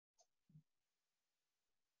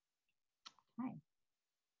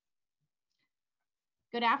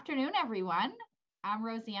Good afternoon, everyone. I'm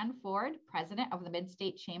Roseanne Ford, President of the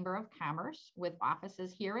Midstate Chamber of Commerce, with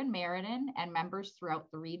offices here in Meriden and members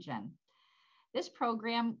throughout the region. This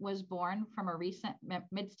program was born from a recent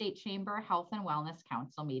Midstate Chamber Health and Wellness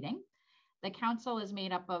Council meeting. The council is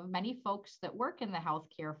made up of many folks that work in the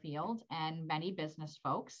healthcare field and many business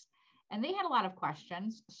folks, and they had a lot of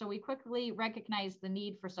questions, so we quickly recognized the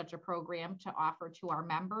need for such a program to offer to our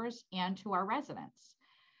members and to our residents.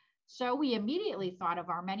 So we immediately thought of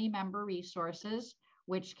our many member resources,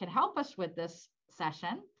 which can help us with this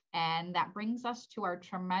session. And that brings us to our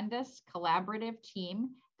tremendous collaborative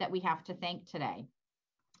team that we have to thank today.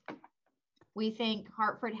 We thank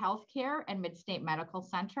Hartford Healthcare and Midstate Medical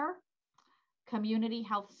Center, Community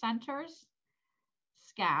Health Centers,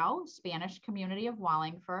 SCOW, Spanish Community of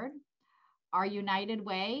Wallingford, our United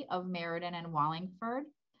Way of Meriden and Wallingford,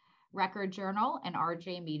 Record Journal and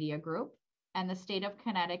RJ Media Group, and the State of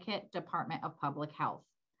Connecticut Department of Public Health.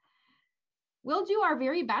 We'll do our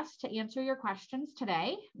very best to answer your questions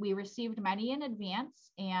today. We received many in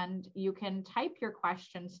advance, and you can type your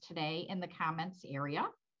questions today in the comments area.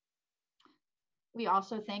 We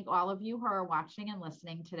also thank all of you who are watching and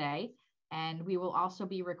listening today, and we will also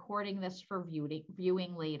be recording this for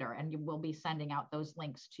viewing later, and we'll be sending out those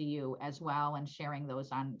links to you as well and sharing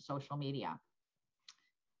those on social media.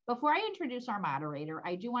 Before I introduce our moderator,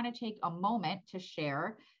 I do want to take a moment to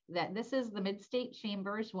share that this is the Midstate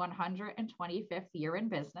Chamber's 125th year in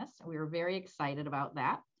business. We are very excited about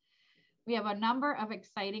that. We have a number of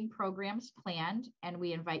exciting programs planned, and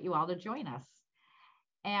we invite you all to join us.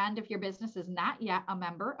 And if your business is not yet a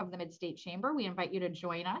member of the Midstate Chamber, we invite you to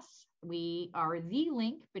join us. We are the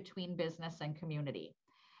link between business and community.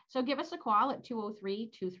 So give us a call at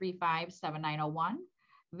 203-235-7901.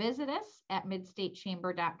 Visit us at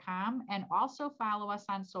midstatechamber.com and also follow us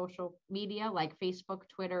on social media like Facebook,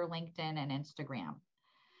 Twitter, LinkedIn, and Instagram.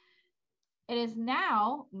 It is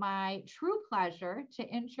now my true pleasure to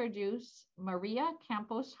introduce Maria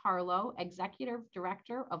Campos-Harlow, Executive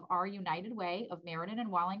Director of our United Way of Meriden and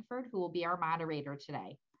Wallingford, who will be our moderator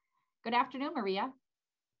today. Good afternoon, Maria.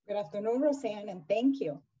 Good afternoon, Roseanne, and thank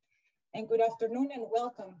you. And good afternoon and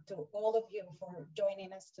welcome to all of you for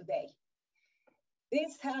joining us today.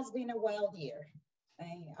 This has been a wild year.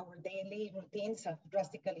 Our daily routines have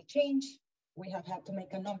drastically changed. We have had to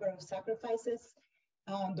make a number of sacrifices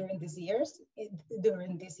during this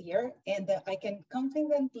year, and I can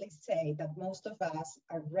confidently say that most of us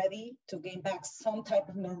are ready to gain back some type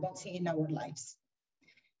of normalcy in our lives.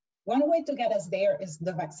 One way to get us there is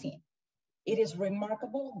the vaccine. It is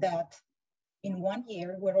remarkable that in 1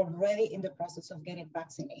 year, we're already in the process of getting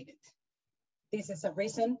vaccinated. This is a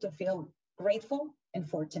reason to feel grateful and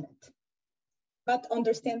fortunate. But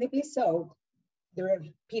understandably so, there are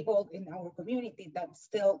people in our community that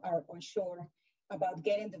still are unsure about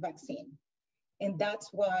getting the vaccine. And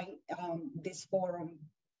that's why this forum,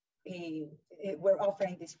 we're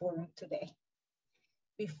offering this forum today.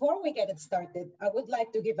 Before we get it started, I would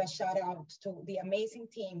like to give a shout out to the amazing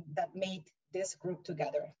team that made this group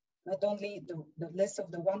together. Not only the list of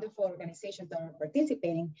the wonderful organizations that are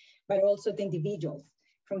participating, but also the individuals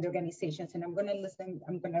from the organizations, and I'm going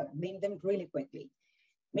to name them really quickly.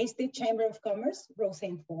 Midstate Chamber of Commerce,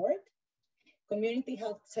 Roseanne Ford, Community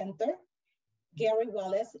Health Center, Gary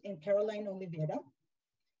Wallace and Caroline Oliveira,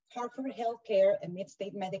 Hartford Healthcare and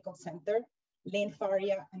Midstate Medical Center, Lynn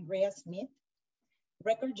Faria and Rhea Smith,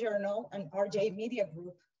 Record Journal and RJ Media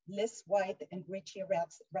Group, Liz White and Richie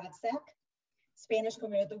Ratzak, Spanish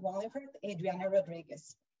Community of Wallingford, Adriana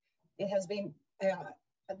Rodriguez. It has been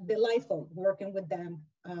delightful working with them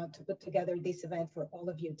to put together this event for all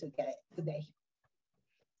of you today.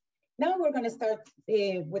 Now we're going to start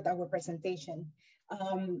with our presentation.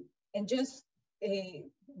 And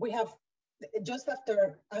we have just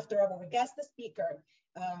after our guest speaker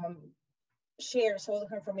shares all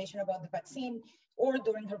her information about the vaccine, or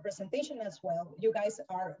during her presentation as well, you guys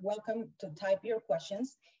are welcome to type your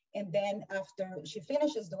questions. And then after she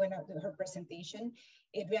finishes doing her presentation,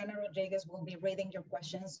 Adriana Rodriguez will be reading your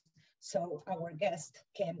questions so our guest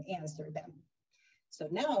can answer them. So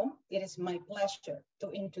now it is my pleasure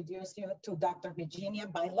to introduce you to Dr. Virginia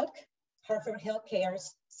Bieluch, Hartford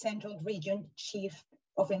Healthcare's Central Region Chief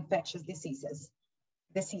of Infectious Disease.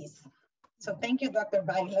 So thank you, Dr.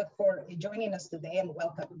 Bieluch, for joining us today, and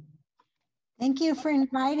welcome. Thank you for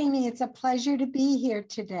inviting me. It's a pleasure to be here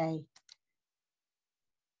today.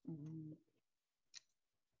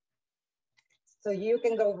 So you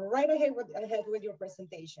can go right ahead with your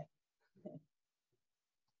presentation.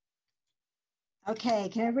 Okay,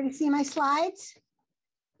 can everybody see my slides?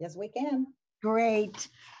 Yes, we can. Great.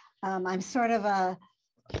 I'm sort of a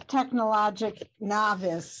technologic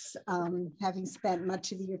novice, having spent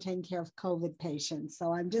much of the year taking care of COVID patients.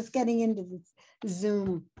 So I'm just getting into this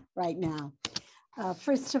Zoom right now.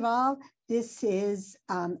 First of all, this is,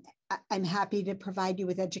 I'm happy to provide you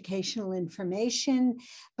with educational information,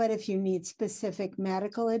 but if you need specific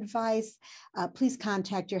medical advice, please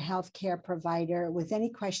contact your healthcare provider with any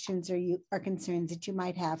questions or concerns that you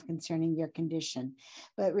might have concerning your condition.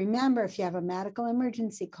 But remember, if you have a medical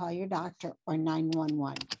emergency, call your doctor or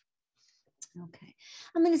 911. Okay,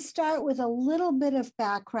 I'm going to start with a little bit of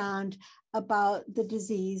background about the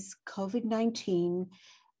disease COVID-19,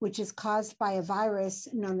 which is caused by a virus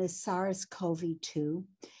known as SARS-CoV-2,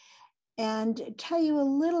 and tell you a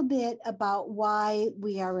little bit about why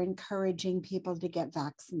we are encouraging people to get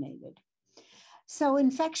vaccinated. So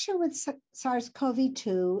infection with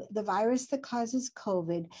SARS-CoV-2, the virus that causes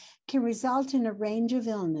COVID, can result in a range of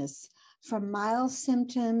illness, from mild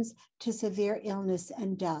symptoms to severe illness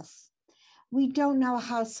and death. We don't know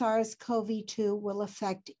how SARS-CoV-2 will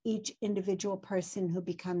affect each individual person who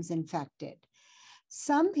becomes infected.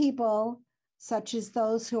 Some people, such as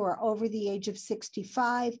those who are over the age of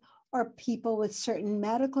 65 or people with certain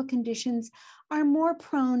medical conditions, are more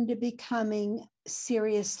prone to becoming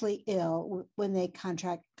seriously ill when they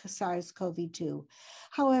contract SARS-CoV-2.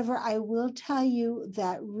 However, I will tell you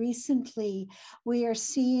that recently we are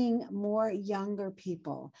seeing more younger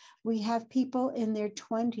people. We have people in their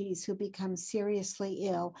 20s who become seriously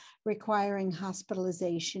ill, requiring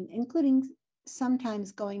hospitalization, including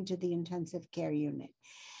sometimes going to the intensive care unit.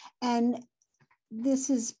 And this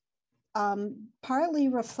is partly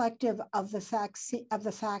reflective of the fact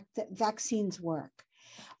that vaccines work.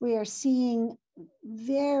 We are seeing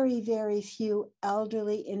very, very few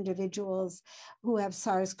elderly individuals who have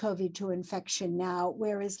SARS-CoV-2 infection now,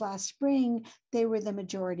 whereas last spring, they were the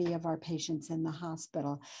majority of our patients in the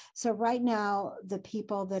hospital. So right now, the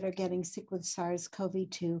people that are getting sick with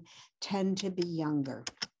SARS-CoV-2 tend to be younger.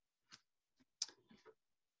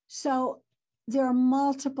 So there are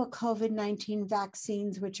multiple COVID-19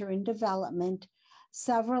 vaccines which are in development,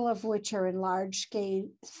 several of which are in large-scale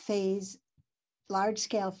phase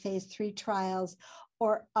 3 trials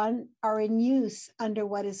or are in use under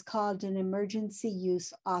what is called an emergency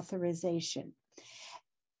use authorization.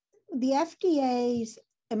 The FDA's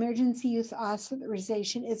emergency use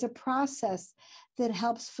authorization is a process that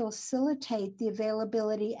helps facilitate the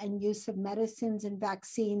availability and use of medicines and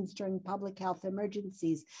vaccines during public health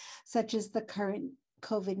emergencies, such as the current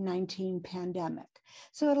COVID-19 pandemic.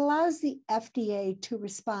 So it allows the FDA to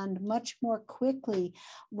respond much more quickly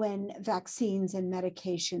when vaccines and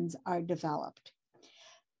medications are developed.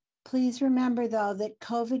 Please remember, though, that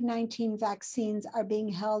COVID-19 vaccines are being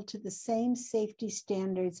held to the same safety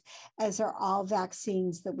standards as are all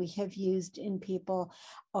vaccines that we have used in people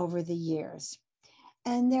over the years.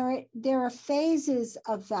 And there are phases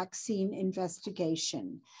of vaccine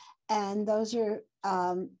investigation, and those are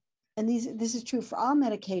this is true for all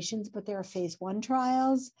medications, but there are phase 1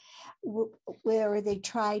 trials where they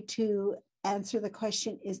try to answer the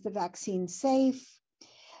question, is the vaccine safe?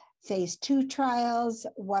 Phase 2 trials,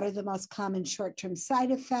 what are the most common short-term side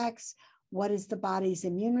effects? What is the body's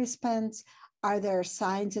immune response? Are there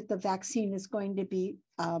signs that the vaccine is going to be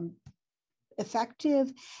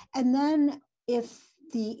effective? And then if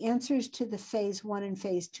the answers to the phase 1 and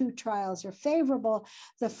phase 2 trials are favorable,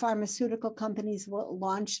 the pharmaceutical companies will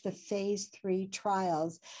launch the phase 3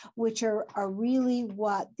 trials, which are really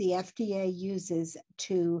what the FDA uses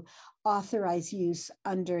to authorize use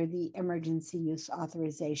under the emergency use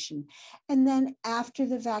authorization. And then after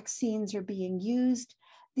the vaccines are being used,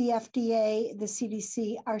 the FDA, the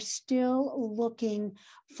CDC are still looking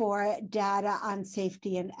for data on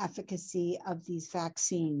safety and efficacy of these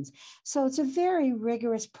vaccines. So it's a very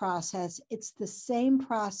rigorous process. It's the same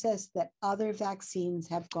process that other vaccines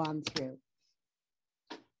have gone through.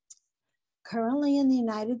 Currently in the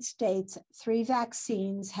United States, 3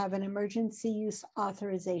 vaccines have an emergency use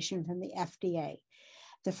authorization from the FDA.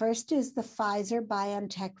 The first is the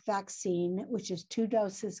Pfizer-BioNTech vaccine, which is 2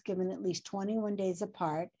 doses given at least 21 days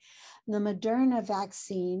apart. The Moderna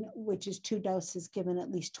vaccine, which is 2 doses given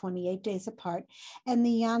at least 28 days apart. And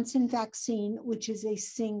the Janssen vaccine, which is a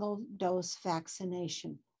single dose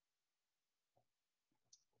vaccination.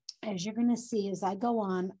 As you're going to see as I go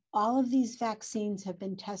on, all of these vaccines have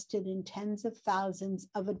been tested in tens of thousands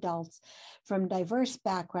of adults from diverse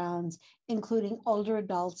backgrounds, including older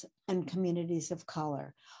adults and communities of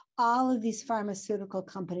color. All of these pharmaceutical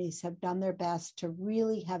companies have done their best to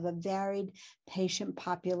really have a varied patient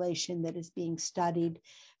population that is being studied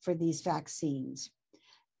for these vaccines.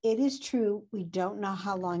 it is true, we don't know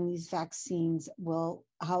how long these vaccines will,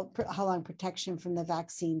 how long protection from the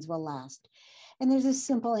vaccines will last. And there's a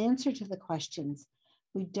simple answer to the questions.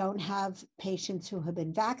 We don't have patients who have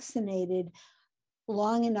been vaccinated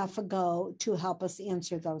long enough ago to help us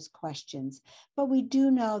answer those questions. But we do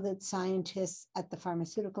know that scientists at the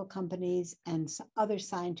pharmaceutical companies and other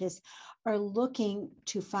scientists are looking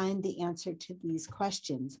to find the answer to these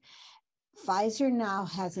questions. Pfizer now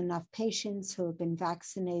has enough patients who have been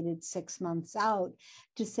vaccinated 6 months out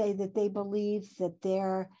to say that they believe that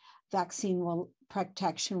their vaccine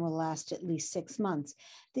protection will last at least 6 months.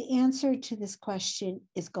 The answer to this question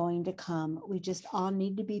is going to come. We just all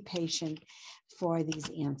need to be patient for these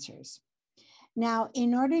answers. Now,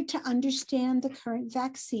 in order to understand the current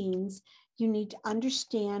vaccines, you need to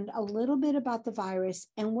understand a little bit about the virus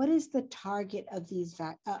and what is the target of these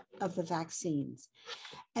of the vaccines.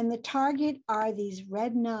 And the target are these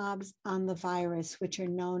red knobs on the virus, which are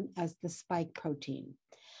known as the spike protein.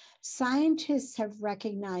 Scientists have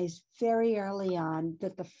recognized very early on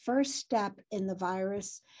that the first step in the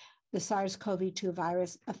virus, the SARS-CoV-2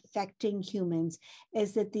 virus affecting humans,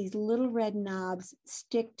 is that these little red knobs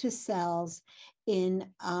stick to cells in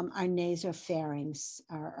our nasopharynx,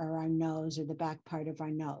 or our nose, or the back part of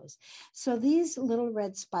our nose. So these little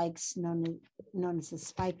red spikes, known as the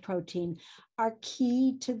spike protein, are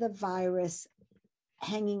key to the virus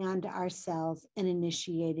hanging onto our cells and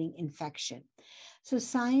initiating infection. So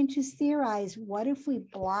scientists theorize, what if we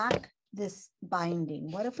block this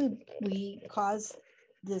binding? What if we cause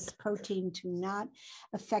this protein to not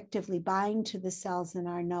effectively bind to the cells in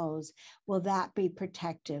our nose? Will that be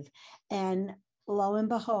protective? And lo and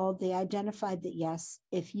behold, they identified that yes,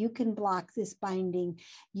 if you can block this binding,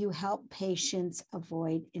 you help patients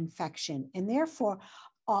avoid infection. And therefore,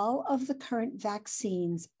 all of the current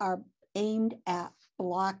vaccines are aimed at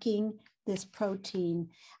blocking this protein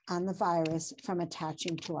on the virus from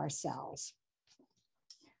attaching to our cells.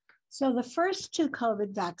 So the first 2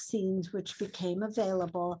 COVID vaccines which became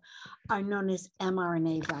available are known as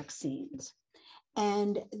mRNA vaccines.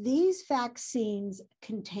 And these vaccines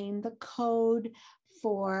contain the code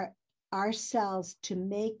for our cells to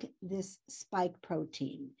make this spike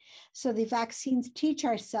protein. So the vaccines teach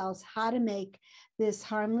our cells how to make this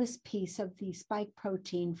harmless piece of the spike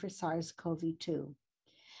protein for SARS-CoV-2.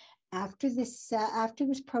 After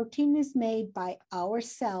this protein is made by our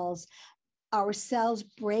cells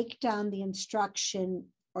break down the instruction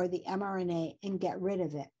or the mRNA and get rid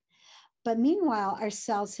of it. But meanwhile, our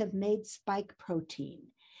cells have made spike protein,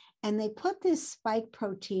 and they put this spike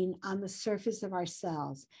protein on the surface of our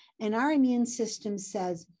cells. And our immune system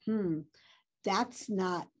says, that's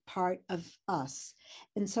not part of us.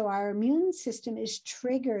 And so our immune system is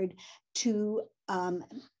triggered to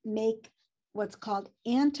make what's called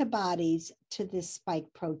antibodies to this spike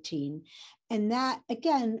protein. And that,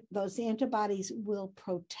 again, those antibodies will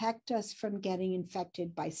protect us from getting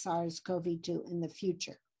infected by SARS-CoV-2 in the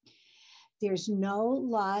future. There's no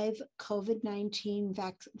live COVID-19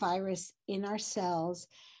 virus in our cells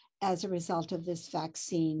as a result of this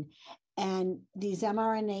vaccine. And these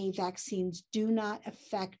mRNA vaccines do not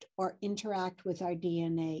affect or interact with our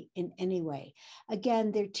DNA in any way.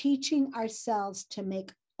 Again, they're teaching our cells to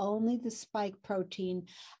make only the spike protein.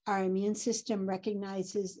 Our immune system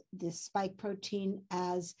recognizes this spike protein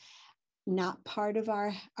as not part of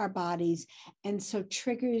our bodies, and so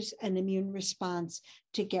triggers an immune response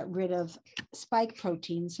to get rid of spike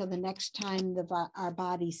protein. So the next time our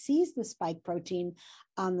body sees the spike protein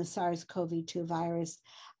on the SARS-CoV-2 virus,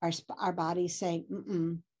 our body's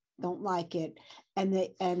saying, don't like it. And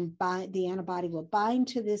the antibody will bind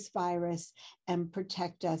to this virus and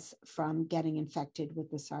protect us from getting infected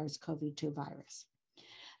with the SARS-CoV-2 virus.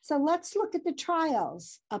 So let's look at the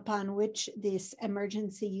trials upon which this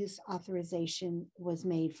emergency use authorization was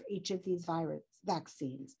made for each of these virus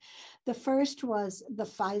vaccines. The first was the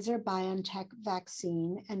Pfizer-BioNTech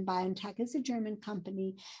vaccine, and BioNTech is a German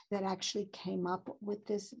company that actually came up with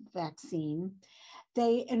this vaccine.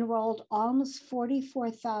 They enrolled almost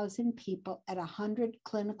 44,000 people at 100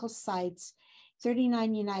 clinical sites,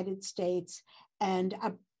 39 United States, and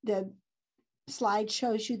the slide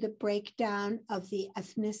shows you the breakdown of the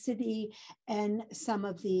ethnicity and some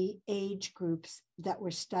of the age groups that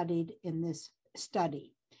were studied in this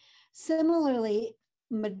study. Similarly,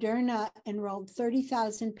 Moderna enrolled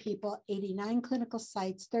 30,000 people, 89 clinical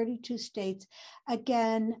sites, 32 states.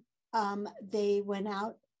 Again, they went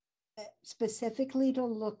out specifically to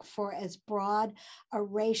look for as broad a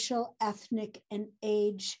racial, ethnic, and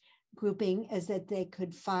age grouping as that they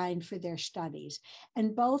could find for their studies.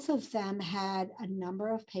 And both of them had a number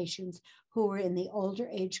of patients who were in the older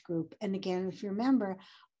age group. And again, if you remember,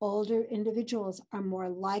 older individuals are more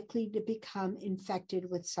likely to become infected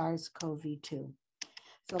with SARS-CoV-2.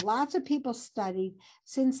 So lots of people studied.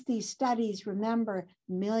 Since these studies, remember,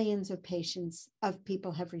 millions of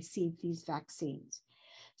people have received these vaccines.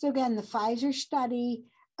 So again, the Pfizer study,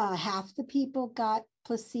 half the people got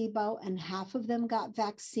placebo and half of them got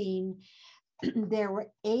vaccine. There were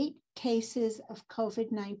 8 cases of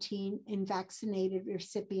COVID-19 in vaccinated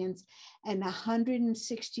recipients and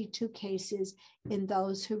 162 cases in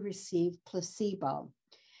those who received placebo.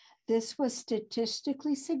 This was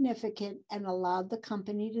statistically significant and allowed the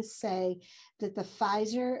company to say that the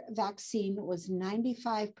Pfizer vaccine was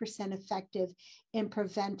 95% effective in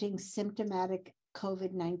preventing symptomatic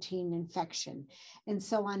COVID-19 infection. And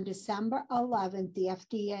so on December 11th, the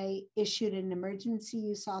FDA issued an emergency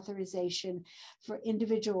use authorization for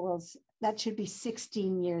individuals that should be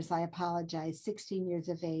 16 years, I apologize, 16 years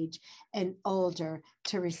of age and older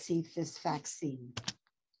to receive this vaccine.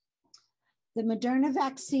 The Moderna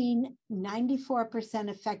vaccine, 94%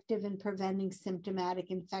 effective in preventing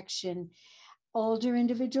symptomatic infection. Older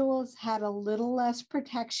individuals had a little less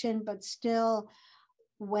protection, but still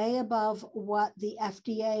way above what the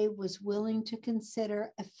FDA was willing to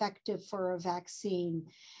consider effective for a vaccine.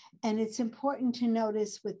 And it's important to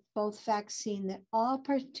notice with both vaccines that all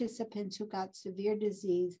participants who got severe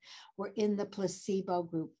disease were in the placebo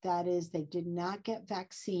group. That is, they did not get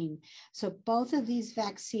vaccine. So both of these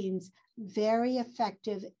vaccines, very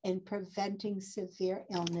effective in preventing severe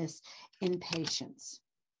illness in patients.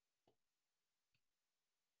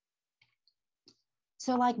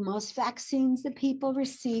 So like most vaccines that people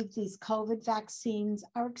receive, these COVID vaccines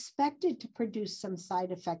are expected to produce some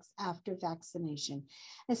side effects after vaccination,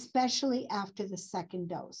 especially after the second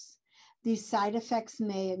dose. These side effects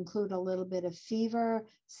may include a little bit of fever,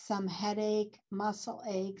 some headache, muscle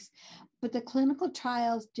aches, but the clinical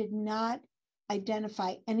trials did not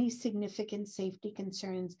identify any significant safety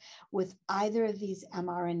concerns with either of these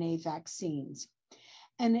mRNA vaccines.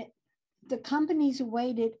 And the companies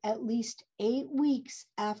waited at least 8 weeks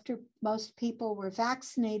after most people were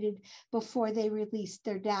vaccinated before they released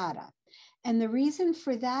their data. And the reason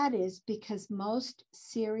for that is because most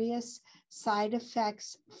serious side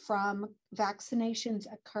effects from vaccinations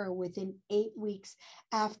occur within 8 weeks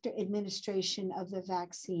after administration of the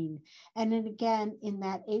vaccine. And then again, in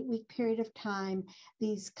that 8-week period of time,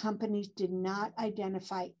 these companies did not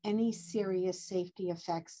identify any serious safety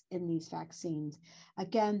effects in these vaccines.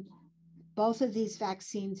 Again, both of these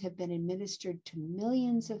vaccines have been administered to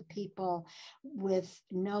millions of people with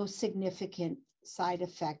no significant side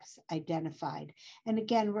effects identified. And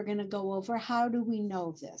again, we're going to go over how do we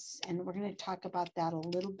know this? And we're going to talk about that a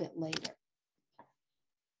little bit later.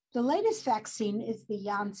 The latest vaccine is the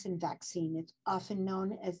Janssen vaccine. It's often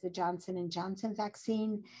known as the Johnson & Johnson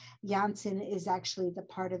vaccine. Janssen is actually the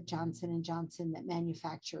part of Johnson & Johnson that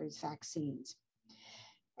manufactures vaccines.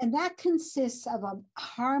 And that consists of a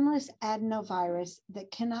harmless adenovirus that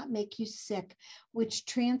cannot make you sick, which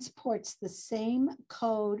transports the same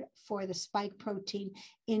code for the spike protein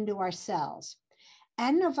into our cells.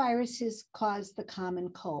 Adenoviruses cause the common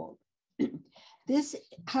cold.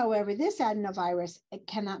 However, this adenovirus, it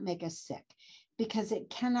cannot make us sick because it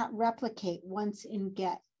cannot replicate once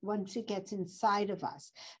it gets inside of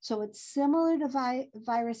us. So it's similar to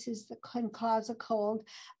viruses that can cause a cold,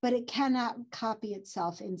 but it cannot copy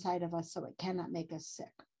itself inside of us, so it cannot make us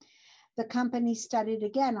sick. The company studied,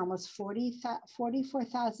 again, almost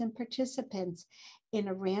 44,000 participants in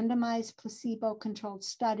a randomized placebo-controlled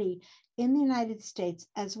study in the United States,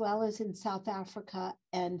 as well as in South Africa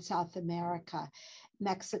and South America,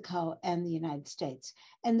 Mexico, and the United States.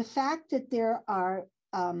 And the fact that there are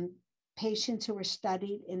patients who were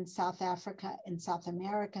studied in South Africa and South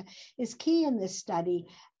America is key in this study,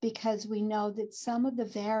 because we know that some of the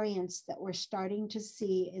variants that we're starting to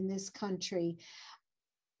see in this country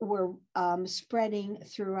were spreading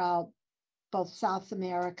throughout both South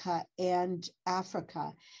America and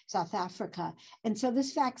South Africa. And so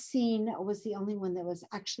this vaccine was the only one that was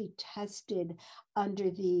actually tested under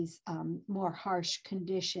these more harsh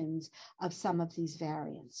conditions of some of these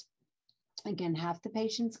variants. Again, half the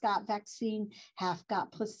patients got vaccine, half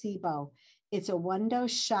got placebo. It's a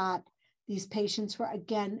 1-dose shot. These patients were,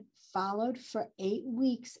 again, followed for 8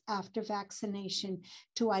 weeks after vaccination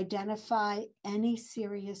to identify any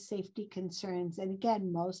serious safety concerns. And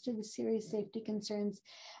again, most of the serious safety concerns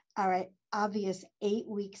are obvious 8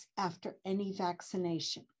 weeks after any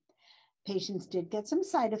vaccination. Patients did get some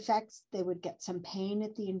side effects. They would get some pain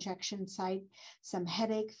at the injection site, some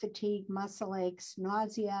headache, fatigue, muscle aches,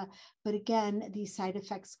 nausea. But again, these side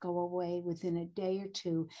effects go away within a day or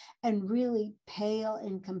two and really pale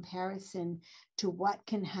in comparison to what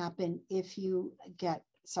can happen if you get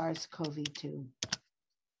SARS-CoV-2.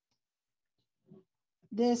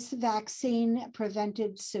 This vaccine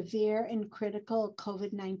prevented severe and critical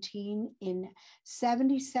COVID-19 in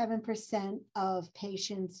 77% of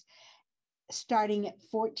patients starting at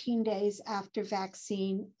 14 days after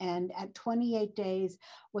vaccine, and at 28 days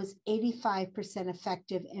was 85%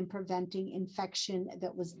 effective in preventing infection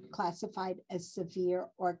that was classified as severe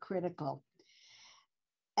or critical.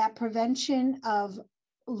 At prevention of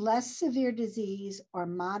less severe disease or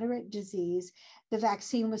moderate disease, the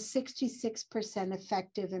vaccine was 66%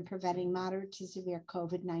 effective in preventing moderate to severe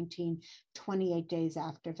COVID-19 28 days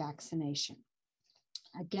after vaccination.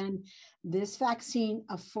 Again, this vaccine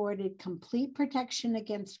afforded complete protection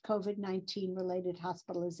against COVID-19 related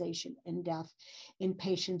hospitalization and death in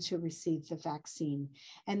patients who received the vaccine.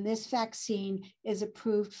 And this vaccine is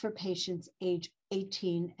approved for patients age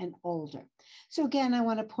 18 and older. So again, I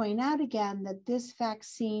want to point out again that this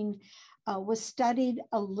vaccine was studied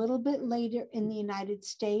a little bit later in the United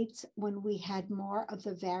States when we had more of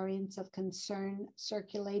the variants of concern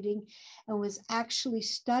circulating, and was actually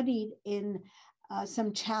studied in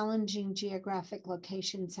some challenging geographic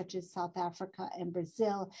locations such as South Africa and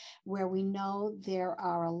Brazil, where we know there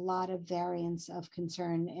are a lot of variants of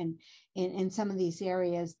concern. And in some of these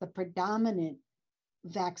areas, the predominant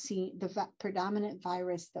vaccine, the predominant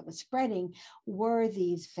virus that was spreading were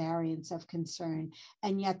these variants of concern.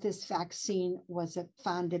 And yet this vaccine was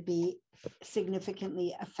found to be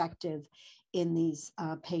significantly effective in these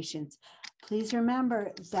patients. Please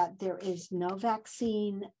remember that there is no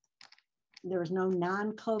vaccine, there is no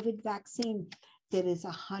non-COVID vaccine that is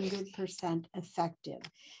 100% effective.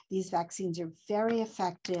 These vaccines are very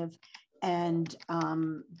effective, and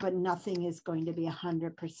but nothing is going to be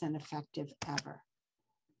 100% effective ever.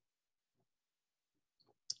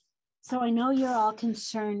 So I know you're all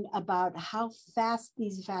concerned about how fast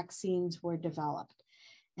these vaccines were developed.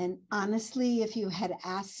 And honestly, if you had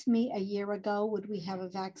asked me a year ago, would we have a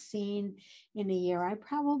vaccine in a year, I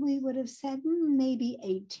probably would have said maybe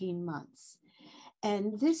 18 months.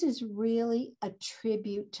 And this is really a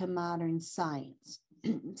tribute to modern science.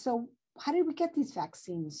 So how did we get these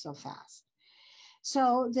vaccines so fast?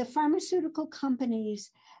 So the pharmaceutical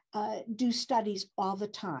companies do studies all the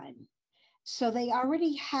time. So they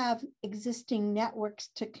already have existing networks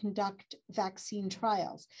to conduct vaccine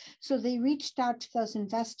trials. So they reached out to those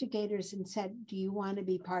investigators and said, do you want to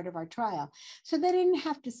be part of our trial? So they didn't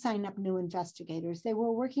have to sign up new investigators. They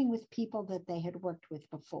were working with people that they had worked with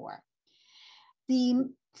before. The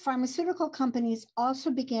pharmaceutical companies also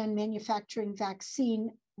began manufacturing vaccine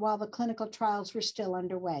while the clinical trials were still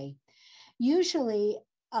underway. Usually,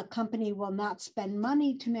 a company will not spend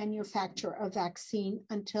money to manufacture a vaccine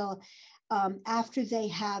until after they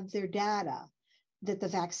have their data that the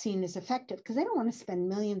vaccine is effective, because they don't want to spend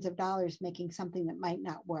millions of dollars making something that might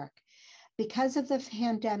not work. Because of the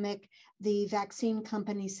pandemic, the vaccine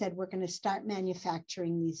company said, we're going to start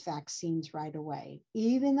manufacturing these vaccines right away.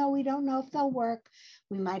 Even though we don't know if they'll work,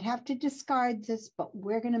 we might have to discard this, but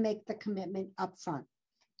we're going to make the commitment upfront.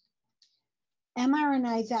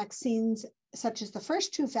 mRNA vaccines, such as the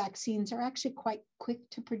first two vaccines, are actually quite quick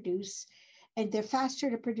to produce, and they're faster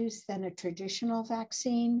to produce than a traditional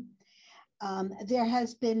vaccine. There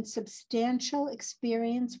has been substantial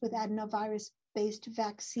experience with adenovirus-based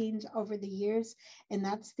vaccines over the years, and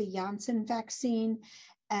that's the Janssen vaccine.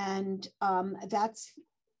 And that's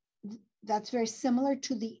very similar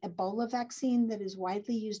to the Ebola vaccine that is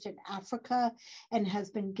widely used in Africa and has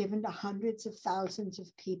been given to hundreds of thousands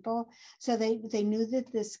of people. So they knew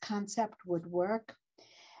that this concept would work.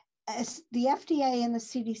 As the FDA and the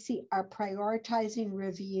CDC are prioritizing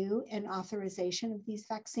review and authorization of these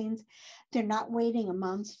vaccines. They're not waiting a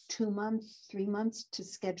month, 2 months, 3 months to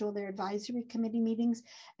schedule their advisory committee meetings.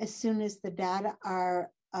 As soon as the data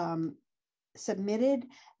are submitted,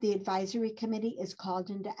 the advisory committee is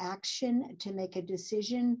called into action to make a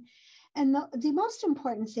decision. And the most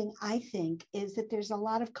important thing, I think, is that there's a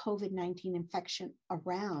lot of COVID-19 infection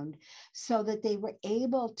around so that they were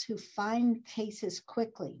able to find cases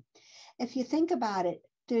quickly. If you think about it,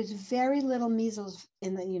 there's very little measles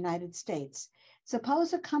in the United States.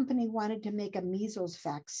 Suppose a company wanted to make a measles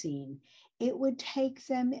vaccine. It would take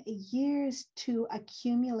them years to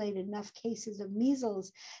accumulate enough cases of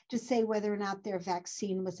measles to say whether or not their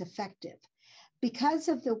vaccine was effective. Because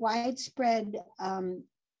of the widespread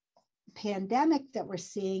pandemic that we're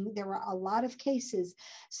seeing, there were a lot of cases.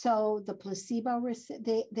 So the placebo,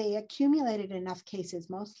 they accumulated enough cases,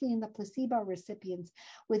 mostly in the placebo recipients,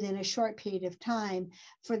 within a short period of time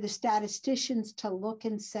for the statisticians to look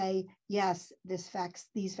and say, yes,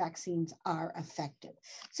 these vaccines are effective.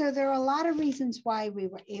 So there are a lot of reasons why we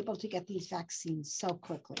were able to get these vaccines so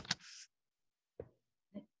quickly.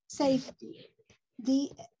 Safety.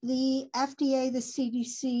 The FDA, the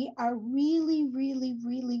CDC are really, really,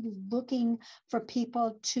 really looking for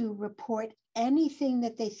people to report anything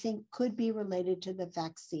that they think could be related to the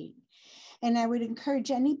vaccine. And I would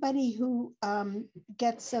encourage anybody who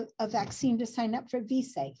gets a vaccine to sign up for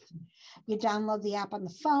VSafe. You download the app on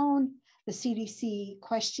the phone. The CDC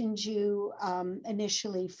questions you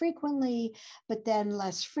initially frequently, but then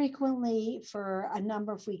less frequently for a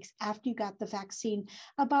number of weeks after you got the vaccine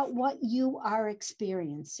about what you are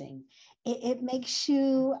experiencing. It makes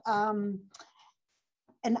you an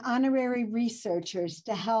honorary researcher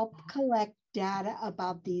to help collect data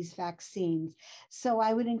about these vaccines. So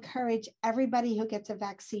I would encourage everybody who gets a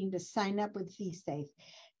vaccine to sign up with VSafe.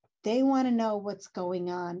 They want to know what's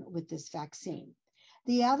going on with this vaccine.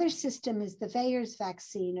 The other system is the VAERS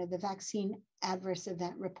vaccine, or the Vaccine Adverse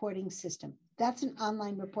Event Reporting System. That's an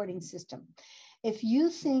online reporting system. If you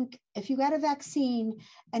got a vaccine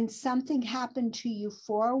and something happened to you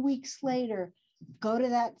 4 weeks later, go to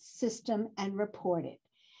that system and report it.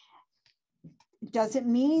 Doesn't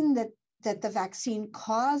mean that the vaccine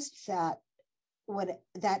caused that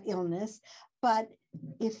illness, but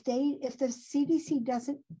if the CDC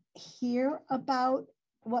doesn't hear about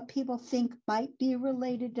what people think might be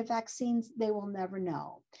related to vaccines, they will never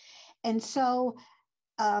know. And so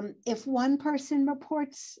if one person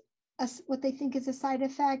reports what they think is a side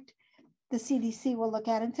effect, the CDC will look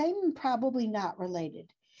at it and say, probably not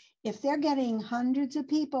related. If they're getting hundreds of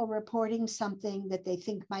people reporting something that they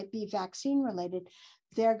think might be vaccine related,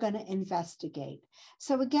 they're going to investigate.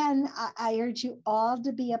 So again, I urge you all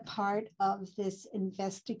to be a part of this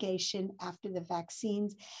investigation after the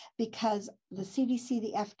vaccines, because the CDC,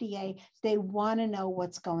 the FDA, they want to know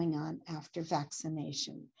what's going on after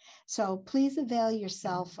vaccination. So please avail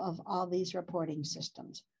yourself of all these reporting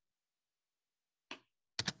systems.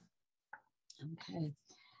 Okay.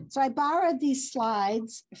 So I borrowed these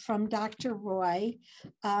slides from Dr. Roy,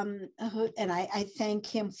 and I thank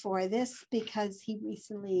him for this because he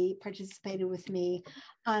recently participated with me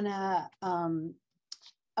on a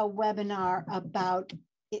webinar about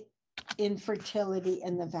infertility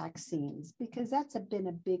and the vaccines, because that's been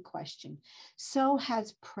a big question. So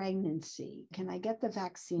has pregnancy. Can I get the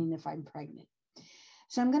vaccine if I'm pregnant?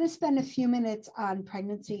 So I'm going to spend a few minutes on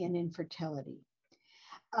pregnancy and infertility.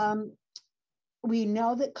 We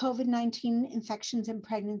know that COVID-19 infections in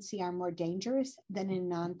pregnancy are more dangerous than in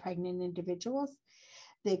non-pregnant individuals.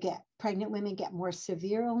 Pregnant women get more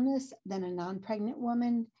severe illness than a non-pregnant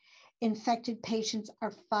woman. Infected patients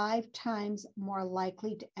are 5 times more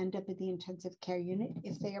likely to end up in the intensive care unit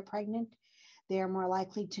if they are pregnant. They are more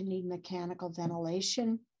likely to need mechanical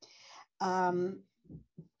ventilation.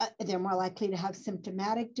 They're more likely to have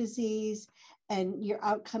symptomatic disease, and your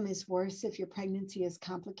outcome is worse if your pregnancy is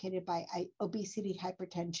complicated by obesity,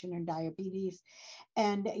 hypertension, or diabetes.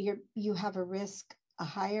 And you have a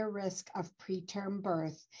higher risk of preterm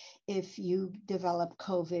birth if you develop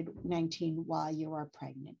COVID-19 while you are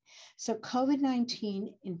pregnant. So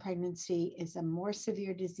COVID-19 in pregnancy is a more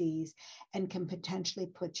severe disease and can potentially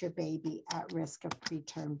put your baby at risk of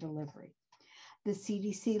preterm delivery. The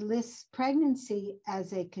CDC lists pregnancy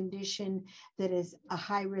as a condition that is a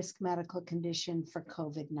high-risk medical condition for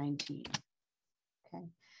COVID-19. Okay.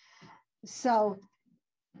 So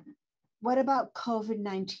what about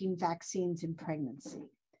COVID-19 vaccines in pregnancy?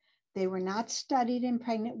 They were not studied in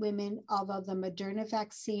pregnant women, although the Moderna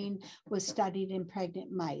vaccine was studied in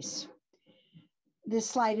pregnant mice. This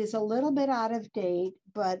slide is a little bit out of date,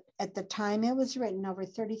 but at the time it was written, over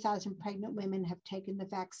 30,000 pregnant women have taken the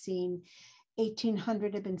vaccine.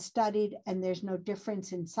 1,800 have been studied, and there's no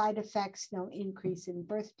difference in side effects, no increase in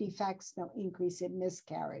birth defects, no increase in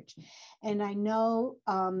miscarriage. And I know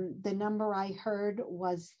the number I heard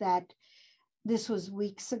was that this was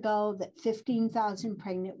weeks ago, that 15,000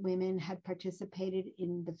 pregnant women had participated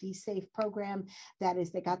in the VSafe program. That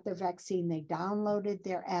is, they got their vaccine, they downloaded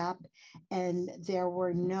their app, and there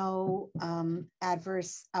were no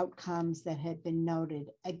adverse outcomes that had been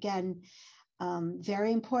noted. Again,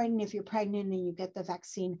 very important, if you're pregnant and you get the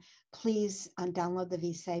vaccine, please download the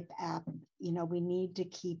VSafe app. You know, we need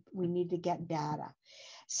to get data.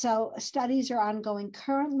 So studies are ongoing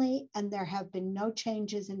currently, and there have been no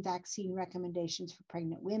changes in vaccine recommendations for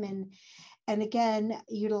pregnant women. And again,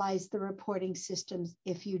 utilize the reporting systems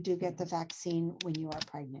if you do get the vaccine when you are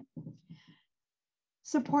pregnant.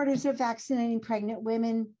 Supporters of vaccinating pregnant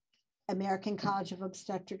women: American College of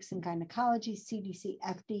Obstetrics and Gynecology, CDC,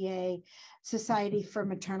 FDA, Society for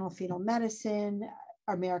Maternal Fetal Medicine,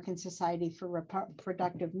 American Society for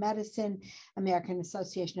Reproductive Medicine, American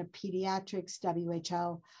Association of Pediatrics,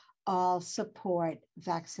 WHO, all support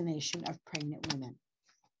vaccination of pregnant women.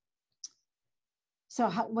 So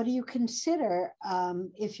what do you consider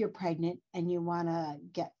if you're pregnant and you want to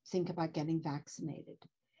think about getting vaccinated?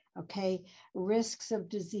 Okay, risks of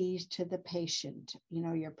disease to the patient. You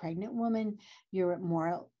know, you're a pregnant woman, you're at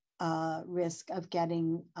more risk of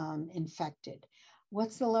getting infected.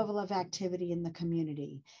 What's the level of activity in the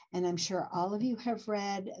community? And I'm sure all of you have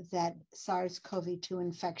read that SARS-CoV-2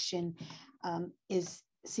 infection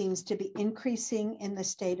seems to be increasing in the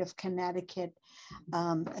state of Connecticut.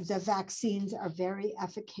 The vaccines are very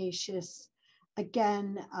efficacious.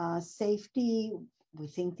 Again, safety. We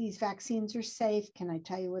think these vaccines are safe. Can I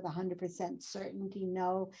tell you with 100% certainty?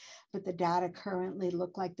 No, but the data currently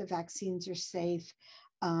look like the vaccines are safe.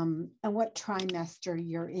 And what trimester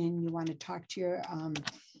you're in, you want to talk to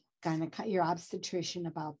your obstetrician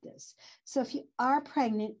about this. So if you are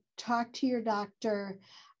pregnant, talk to your doctor.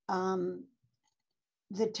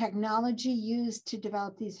 The technology used to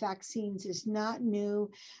develop these vaccines is not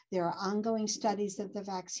new. There are ongoing studies of the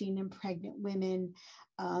vaccine in pregnant women.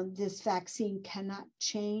 This vaccine cannot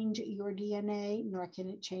change your DNA, nor can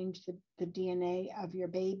it change the DNA of your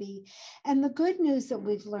baby. And the good news that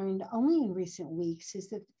we've learned only in recent weeks is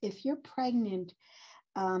that if you're pregnant,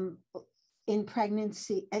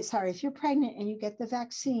 if you're pregnant and you get the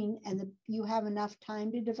vaccine and you have enough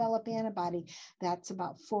time to develop antibody, that's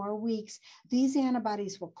about 4 weeks. These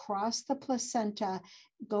antibodies will cross the placenta,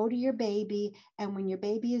 go to your baby, and when your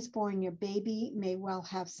baby is born, your baby may well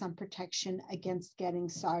have some protection against getting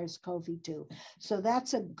SARS-CoV-2. So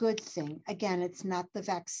that's a good thing. Again, it's not the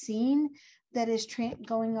vaccine that is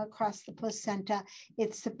going across the placenta,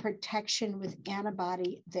 it's the protection with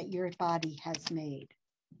antibody that your body has made.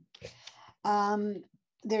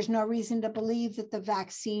 There's no reason to believe that the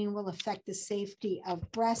vaccine will affect the safety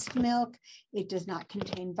of breast milk. It does not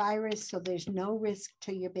contain virus, so there's no risk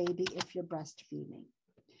to your baby if you're breastfeeding.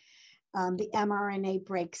 The mRNA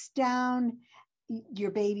breaks down.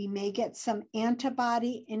 Your baby may get some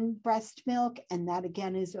antibody in breast milk, and that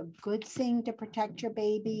again is a good thing to protect your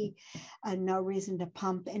baby. No reason to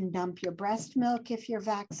pump and dump your breast milk if you're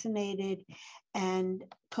vaccinated. And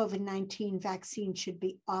COVID-19 vaccine should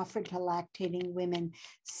be offered to lactating women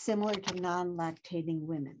similar to non-lactating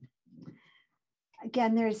women.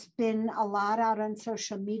 Again, there's been a lot out on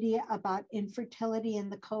social media about infertility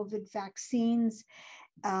and the COVID vaccines.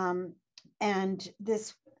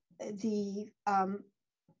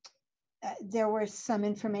 There was some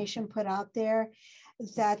information put out there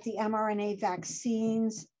that the mRNA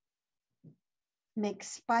vaccines make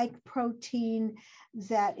spike protein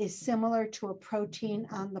that is similar to a protein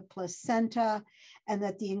on the placenta, and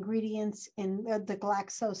that the ingredients in the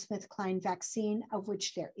GlaxoSmithKline vaccine, of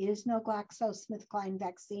which there is no GlaxoSmithKline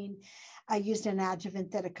vaccine, used an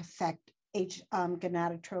adjuvant that can affect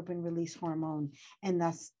gonadotropin release hormone and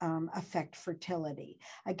thus affect fertility.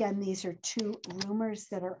 Again, these are two rumors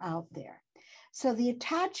that are out there. So the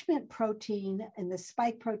attachment protein and the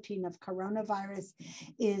spike protein of coronavirus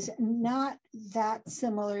is not that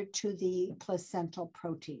similar to the placental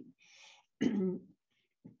protein.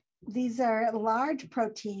 These are large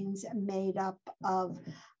proteins made up of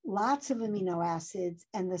lots of amino acids,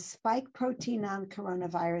 and the spike protein on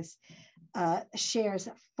coronavirus shares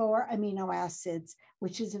 4 amino acids,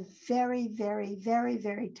 which is a very, very, very,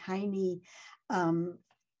 very tiny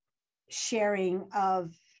sharing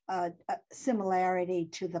of similarity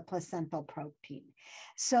to the placental protein.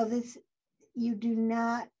 So this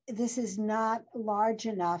is not large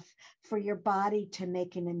enough for your body to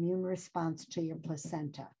make an immune response to your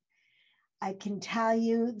placenta. I can tell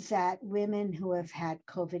you that women who have had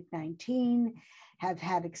COVID-19 have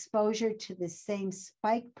had exposure to the same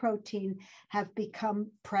spike protein, have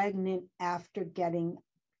become pregnant after getting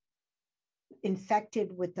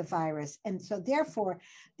infected with the virus. And so therefore,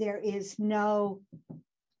 there is no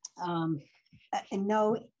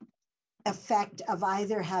effect of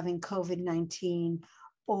either having COVID-19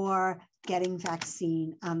 or getting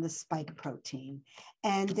vaccine on the spike protein.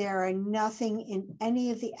 And there are nothing in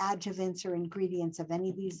any of the adjuvants or ingredients of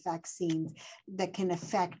any of these vaccines that can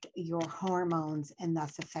affect your hormones and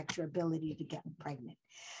thus affect your ability to get pregnant.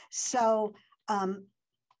 So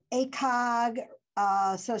ACOG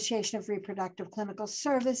Association of Reproductive Clinical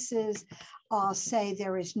Services all say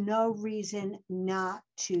there is no reason not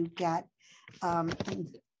to get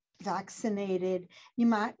vaccinated. You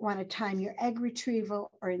might want to time your egg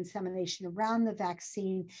retrieval or insemination around the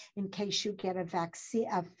vaccine in case you get a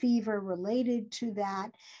fever related to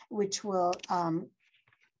that, which will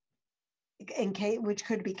which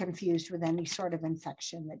could be confused with any sort of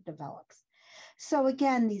infection that develops. So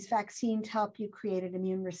again, these vaccines help you create an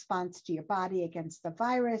immune response to your body against the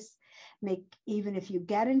virus. Even if you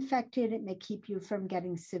get infected, it may keep you from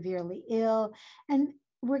getting severely ill. And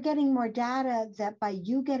we're getting more data that by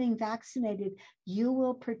you getting vaccinated, you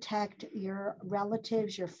will protect your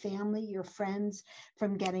relatives, your family, your friends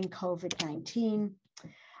from getting COVID-19.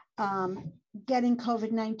 Getting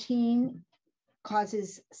COVID-19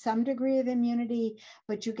 causes some degree of immunity,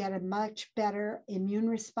 but you get a much better immune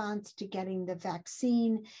response to getting the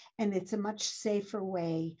vaccine, and it's a much safer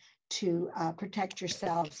way to protect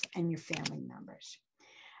yourselves and your family members.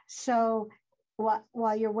 So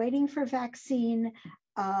while you're waiting for vaccine,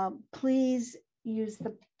 please use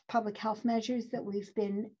the public health measures that we've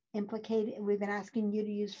been asking you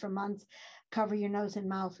to use for months. Cover your nose and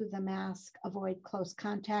mouth with a mask, avoid close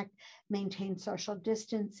contact, maintain social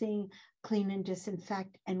distancing, clean and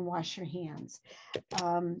disinfect, and wash your hands.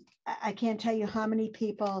 I can't tell you how many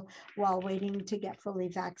people, while waiting to get fully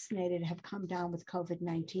vaccinated, have come down with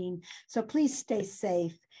COVID-19. So please stay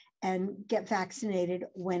safe and get vaccinated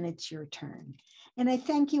when it's your turn. And I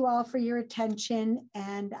thank you all for your attention,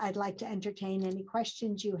 and I'd like to entertain any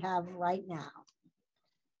questions you have right now.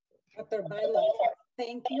 Dr. Bieluch,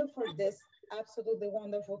 thank you for this absolutely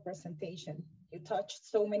wonderful presentation. You touched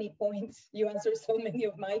so many points. You answered so many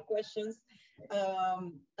of my questions.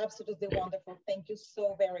 Absolutely wonderful. Thank you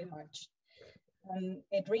so very much.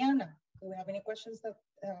 Adriana, do we have any questions that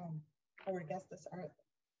our guests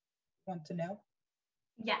want to know?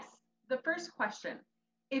 Yes. The first question,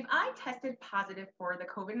 if I tested positive for the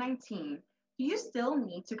COVID-19, do you still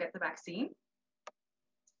need to get the vaccine?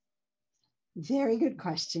 Very good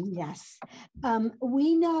question, yes.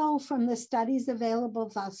 We know from the studies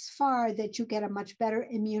available thus far that you get a much better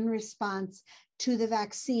immune response to the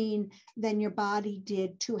vaccine than your body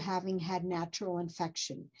did to having had natural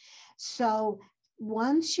infection. So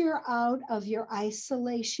once you're out of your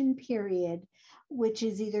isolation period, which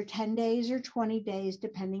is either 10 days or 20 days,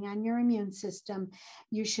 depending on your immune system,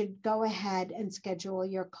 you should go ahead and schedule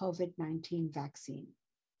your COVID-19 vaccine.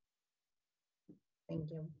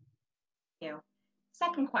 Thank you. Thank you.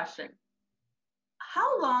 Second question,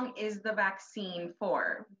 how long is the vaccine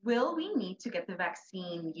for? Will we need to get the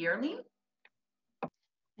vaccine yearly?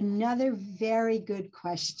 Another very good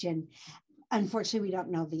question. Unfortunately, we don't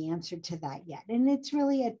know the answer to that yet. And it's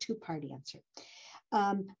really a two-part answer.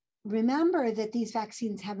 Remember that these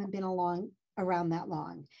vaccines haven't been around that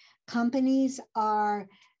long. Companies are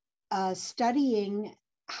studying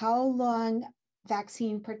how long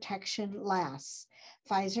vaccine protection lasts.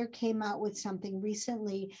 Pfizer came out with something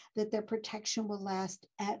recently that their protection will last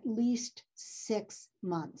at least 6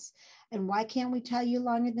 months. And why can't we tell you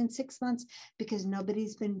longer than 6 months? Because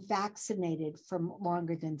nobody's been vaccinated for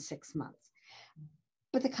longer than 6 months.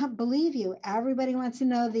 But believe you, everybody wants to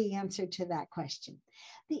know the answer to that question.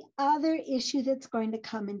 The other issue that's going to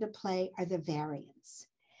come into play are the variants.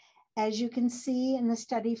 As you can see in the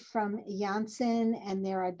study from Janssen, and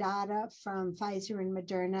there are data from Pfizer and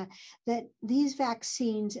Moderna, that these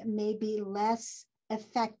vaccines may be less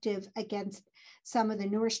effective against some of the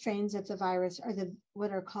newer strains of the virus, or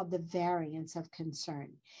what are called the variants of concern.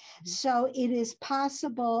 Mm-hmm. So it is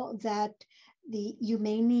possible that you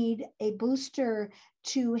may need a booster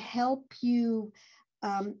to help you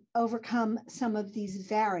overcome some of these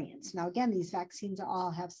variants. Now, again, these vaccines all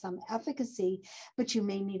have some efficacy, but you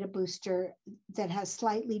may need a booster that has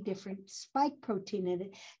slightly different spike protein in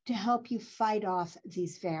it to help you fight off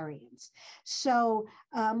these variants. So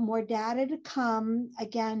more data to come.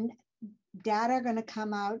 Again, data are going to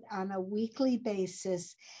come out on a weekly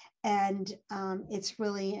basis. And it's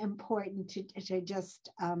really important to just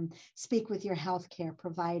speak with your healthcare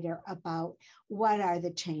provider about what are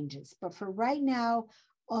the changes. But for right now,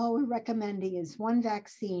 all we're recommending is one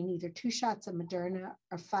vaccine, either 2 shots of Moderna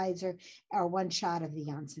or Pfizer, or 1 shot of the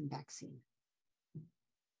Janssen vaccine.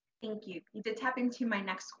 Thank you. You did tap into my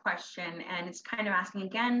next question, and it's kind of asking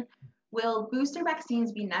again, will booster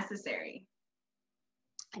vaccines be necessary?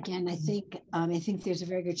 Again, I think there's a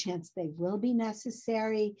very good chance they will be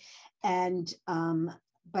necessary, and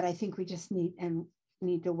but I think we just need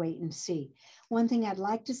to wait and see. One thing I'd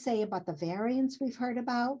like to say about the variants we've heard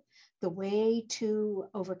about, the way to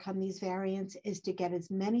overcome these variants is to get as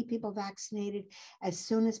many people vaccinated as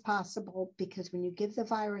soon as possible, because when you give the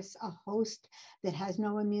virus a host that has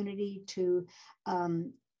no immunity to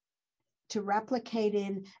replicate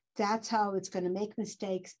in, that's how it's going to make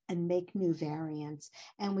mistakes and make new variants.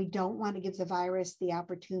 And we don't want to give the virus the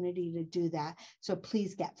opportunity to do that. So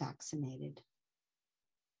please get vaccinated.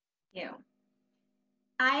 Thank you.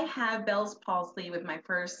 I have Bell's palsy with my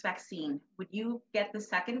first vaccine. Would you get the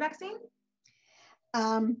second vaccine?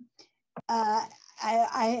 I'd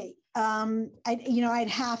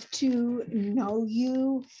have to know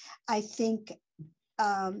you. I think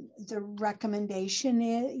the recommendation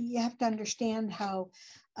is you have to understand how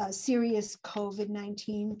serious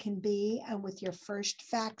COVID-19 can be. And with your first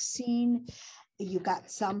vaccine, you got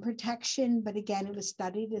some protection, but again, it was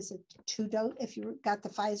studied as a 2-dose. If you got the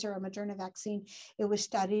Pfizer or Moderna vaccine, it was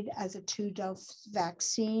studied as a 2-dose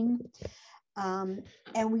vaccine. And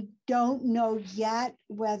we don't know yet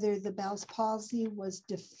whether the Bell's palsy was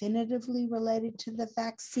definitively related to the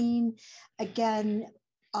vaccine. Again,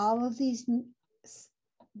 all of these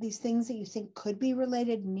things that you think could be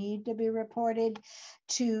related need to be reported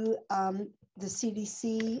to the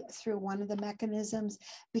CDC through one of the mechanisms,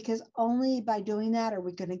 because only by doing that are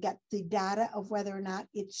we going to get the data of whether or not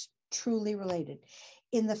it's truly related.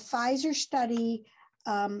 In the Pfizer study,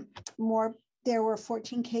 there were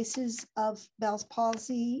 14 cases of Bell's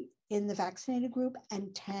palsy in the vaccinated group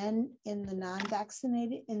and 10 in the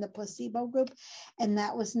non-vaccinated, in the placebo group. And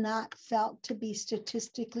that was not felt to be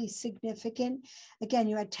statistically significant. Again,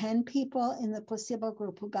 you had 10 people in the placebo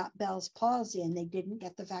group who got Bell's palsy and they didn't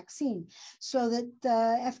get the vaccine. So that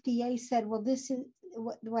the FDA said, well, this is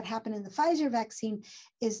what happened in the Pfizer vaccine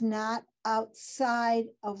is not outside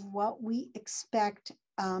of what we expect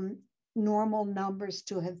normal numbers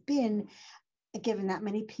to have been, given that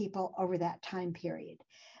many people over that time period.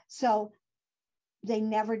 So they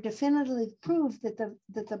never definitively proved that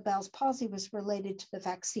the Bell's palsy was related to the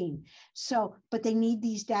vaccine. So, but they need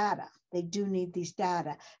these data. They do need these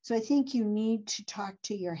data. So I think you need to talk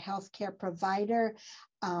to your healthcare provider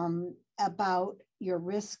about your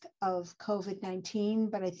risk of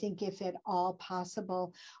COVID-19. But I think if at all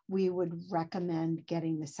possible, we would recommend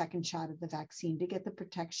getting the second shot of the vaccine to get the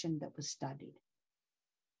protection that was studied.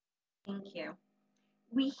 Thank you.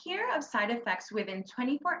 We hear of side effects within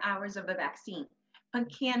 24 hours of the vaccine,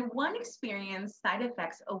 but can one experience side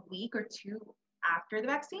effects a week or two after the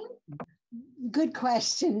vaccine? Good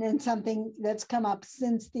question, and something that's come up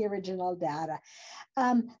since the original data.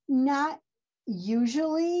 Not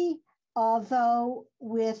usually, although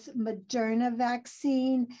with Moderna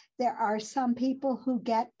vaccine, there are some people who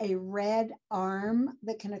get a red arm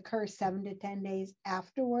that can occur 7 to 10 days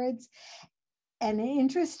afterwards. And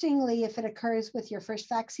interestingly, if it occurs with your first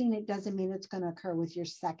vaccine, it doesn't mean it's going to occur with your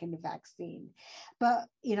second vaccine. But,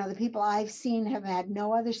 you know, the people I've seen have had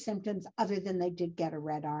no other symptoms other than they did get a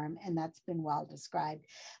red arm, and that's been well described.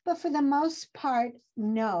 But for the most part,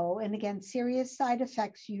 no. And again, serious side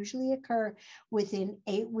effects usually occur within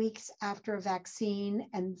 8 weeks after a vaccine.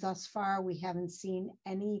 And thus far, we haven't seen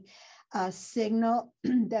any signal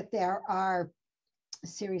that there are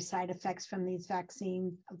serious side effects from these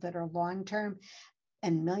vaccines that are long-term,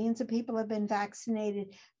 and millions of people have been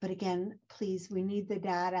vaccinated. But again, please, we need the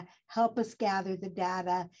data. Help us gather the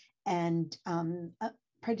data and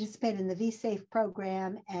participate in the VSafe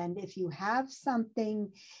program. And if you have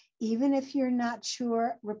something, even if you're not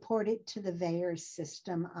sure, report it to the VAERS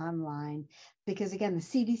system online, because again, the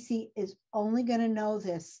CDC is only going to know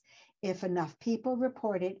this if enough people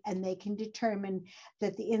report it, and they can determine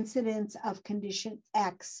that the incidence of condition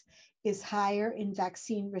X is higher in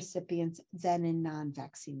vaccine recipients than in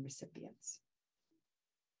non-vaccine recipients.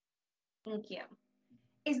 Thank you.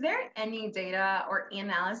 Is there any data or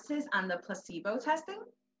analysis on the placebo testing?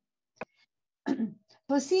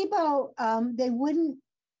 Placebo, they wouldn't,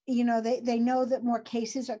 you know, they know that more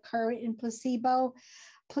cases occur in placebo.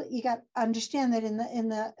 You got to understand that in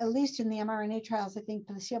the at least in the mRNA trials, I think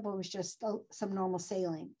placebo was just some normal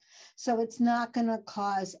saline. So it's not going to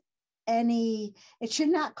cause any, it should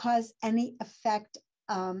not cause any effect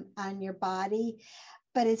on your body.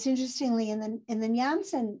 But it's interestingly in the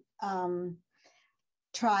Janssen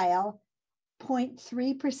trial,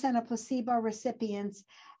 0.3% of placebo recipients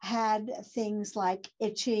had things like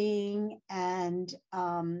itching and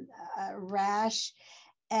rash,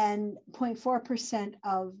 and 0.4%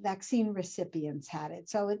 of vaccine recipients had it.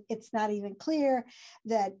 So it's not even clear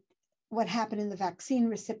that what happened in the vaccine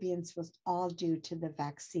recipients was all due to the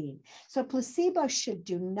vaccine. So placebo should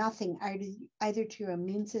do nothing either to your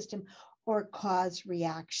immune system or cause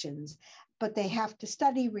reactions, but they have to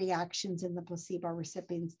study reactions in the placebo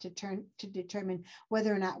recipients to determine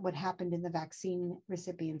whether or not what happened in the vaccine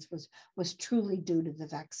recipients was truly due to the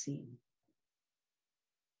vaccine.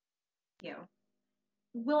 Thank you.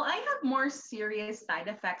 Will I have more serious side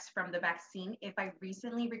effects from the vaccine if I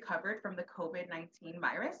recently recovered from the COVID-19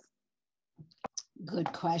 virus?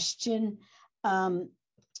 Good question. Some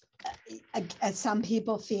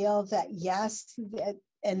people feel that yes,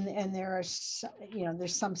 and there are,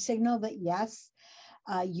 there's some signal that yes,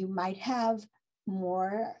 you might have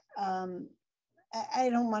more, I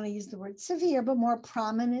don't want to use the word severe, but more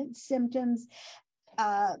prominent symptoms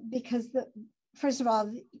because first of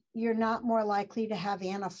all, you're not more likely to have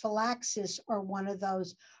anaphylaxis or one of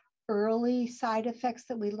those early side effects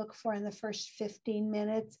that we look for in the first 15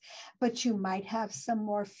 minutes, but you might have some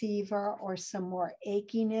more fever or some more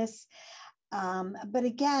achiness. But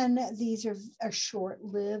again, these are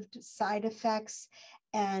short-lived side effects,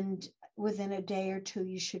 and within a day or two,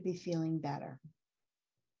 you should be feeling better.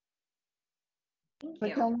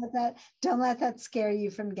 But don't let that scare you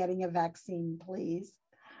from getting a vaccine, please.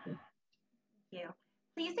 Thank you.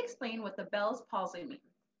 Please explain what the Bell's palsy means.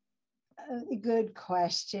 Good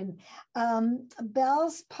question.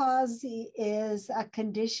 Bell's palsy is a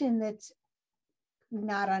condition that's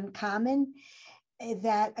not uncommon,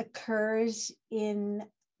 that occurs in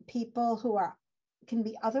people who can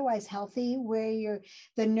be otherwise healthy, where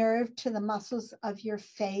the nerve to the muscles of your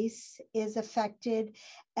face is affected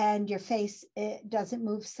and your face doesn't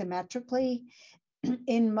move symmetrically.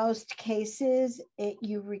 In most cases,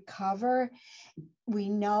 you recover. We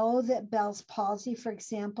know that Bell's palsy, for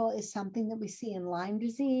example, is something that we see in Lyme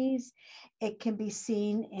disease. It can be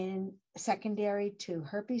seen in secondary to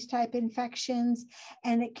herpes type infections,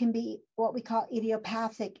 and it can be what we call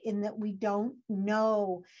idiopathic, in that we don't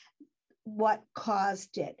know what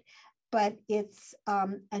caused it, but it's a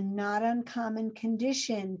not uncommon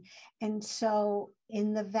condition. And so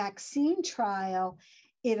in the vaccine trial,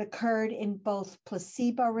 it occurred in both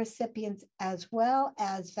placebo recipients as well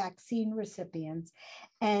as vaccine recipients.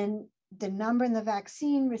 And the number in the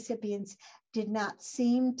vaccine recipients did not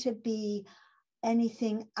seem to be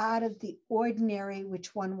anything out of the ordinary,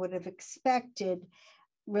 which one would have expected,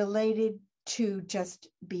 related to just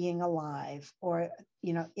being alive, or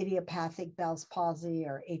idiopathic Bell's palsy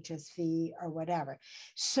or HSV or whatever.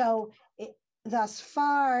 So thus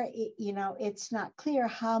far, it's not clear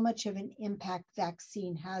how much of an impact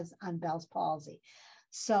vaccine has on Bell's palsy.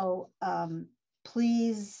 So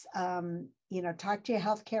please, talk to your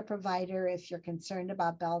healthcare provider if you're concerned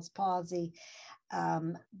about Bell's palsy.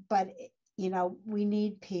 But we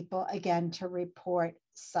need people, again, to report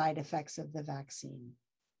side effects of the vaccine.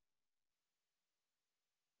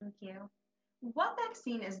 Thank you. What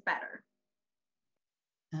vaccine is better?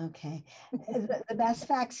 Okay. The best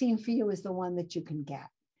vaccine for you is the one that you can get.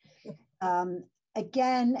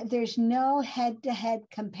 Again, there's no head-to-head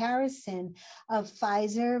comparison of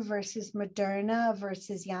Pfizer versus Moderna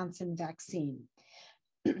versus Janssen vaccine.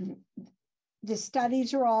 The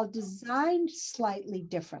studies are all designed slightly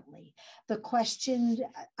differently. The question,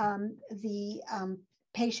 the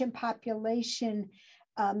patient population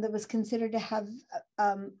that was considered to have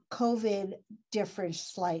COVID differs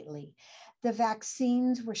slightly. The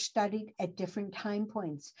vaccines were studied at different time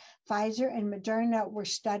points. Pfizer and Moderna were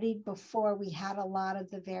studied before we had a lot of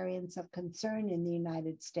the variants of concern in the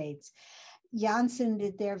United States. Janssen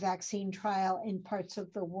did their vaccine trial in parts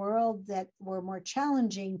of the world that were more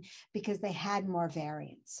challenging because they had more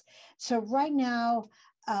variants. So right now,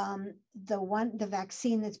 the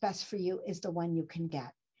vaccine that's best for you is the one you can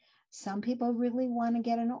get. Some people really want to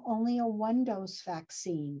get only a one-dose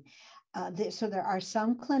vaccine. So there are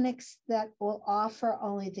some clinics that will offer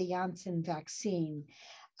only the Janssen vaccine.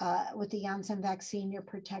 With the Janssen vaccine, you're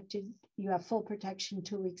protected. You have full protection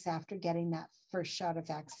 2 weeks after getting that first shot of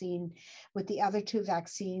vaccine. With the other two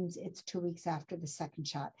vaccines, it's 2 weeks after the second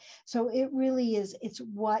shot. So it really is, it's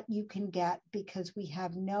what you can get, because we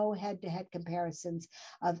have no head-to-head comparisons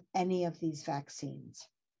of any of these vaccines.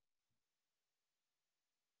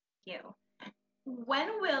 Thank you.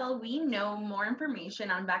 When will we know more information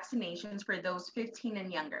on vaccinations for those 15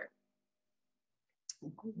 and younger?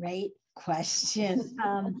 Great question.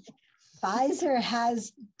 Pfizer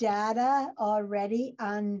has data already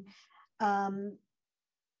on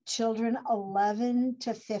children 11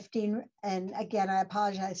 to 15, and again, I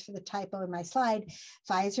apologize for the typo in my slide.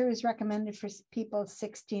 Pfizer is recommended for people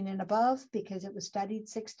 16 and above because it was studied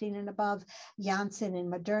 16 and above. Janssen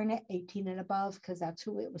and Moderna 18 and above because that's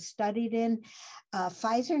who it was studied in.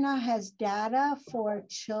 Pfizer now has data for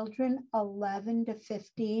children 11 to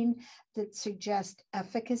 15 that suggest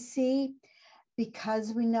efficacy.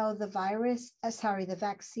 Because we know the the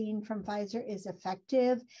vaccine from Pfizer is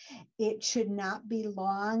effective, it should not be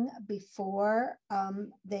long before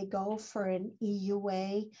they go for an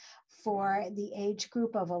EUA for the age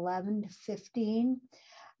group of 11 to 15.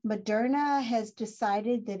 Moderna has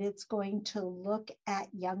decided that it's going to look at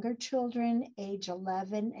younger children, age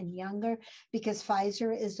 11 and younger, because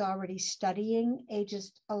Pfizer is already studying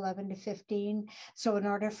ages 11 to 15. So in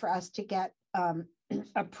order for us to get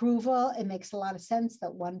approval, it makes a lot of sense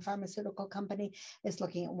that one pharmaceutical company is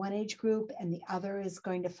looking at one age group and the other is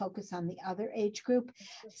going to focus on the other age group.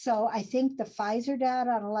 So I think the Pfizer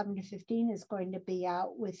data on 11 to 15 is going to be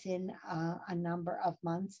out within a number of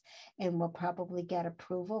months, and we'll probably get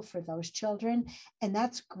approval for those children. And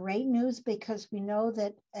that's great news because we know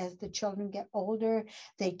that as the children get older,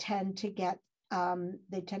 they tend to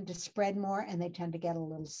spread more and they tend to get a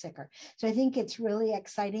little sicker. So I think it's really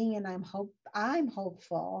exciting, and I'm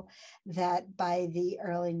hopeful that by the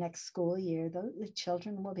early next school year, the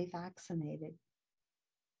children will be vaccinated.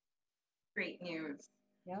 Great news.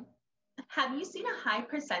 Yeah. Have you seen a high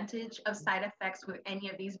percentage of side effects with any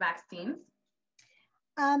of these vaccines?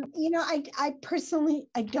 I personally,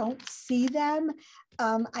 I don't see them.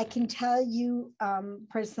 I can tell you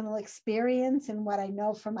personal experience and what I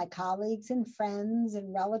know from my colleagues and friends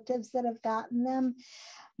and relatives that have gotten them.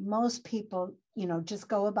 Most people, just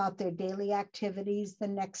go about their daily activities the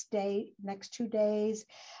next 2 days.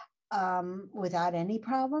 Without any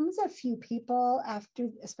problems. A few people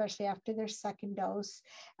especially after their second dose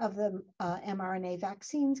of the mRNA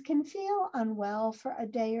vaccines, can feel unwell for a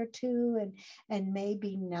day or two and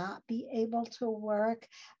maybe not be able to work.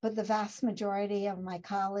 But the vast majority of my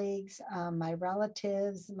colleagues, my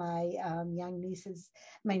relatives, my young nieces,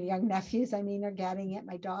 my young nephews, are getting it.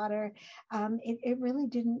 My daughter, it really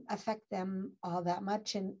didn't affect them all that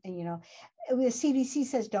much. And the CDC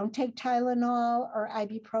says don't take Tylenol or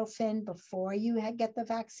ibuprofen before you get the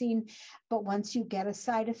vaccine, but once you get a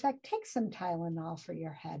side effect, take some Tylenol for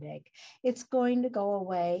your headache. It's going to go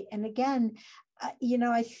away. And again,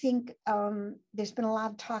 I think there's been a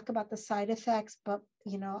lot of talk about the side effects, but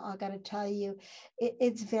I got to tell you,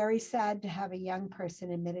 it's very sad to have a young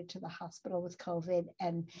person admitted to the hospital with COVID,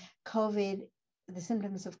 and the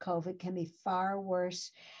symptoms of COVID can be far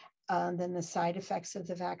worse than the side effects of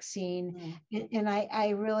the vaccine. And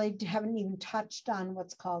I really haven't even touched on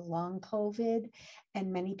what's called long COVID.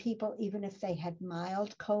 And many people, even if they had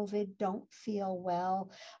mild COVID, don't feel well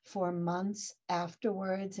for months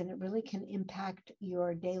afterwards. And it really can impact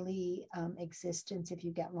your daily existence if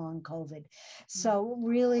you get long COVID. So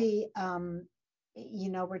really,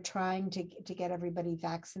 we're trying to get everybody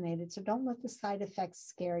vaccinated. So don't let the side effects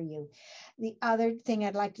scare you. The other thing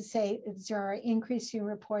I'd like to say is there are increasing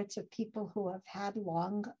reports of people who have had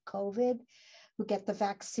long COVID who get the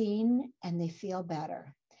vaccine and they feel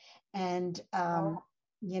better. And I've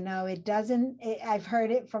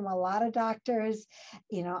heard it from a lot of doctors.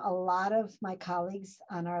 A lot of my colleagues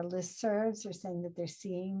on our listservs are saying that they're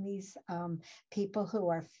seeing these people who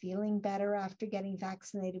are feeling better after getting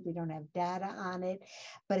vaccinated. We don't have data on it,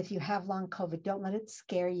 but if you have long COVID, don't let it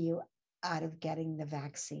scare you out of getting the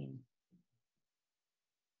vaccine.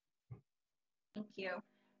 Thank you.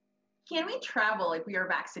 Can we travel if we are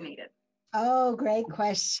vaccinated? Oh, great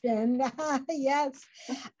question. Yes.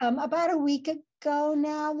 About a week ago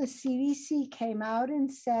now, the CDC came out and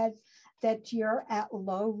said that you're at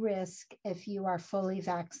low risk if you are fully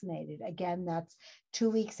vaccinated. Again, that's 2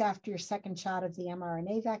 weeks after your second shot of the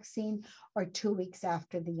mRNA vaccine or 2 weeks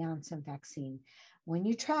after the Janssen vaccine. When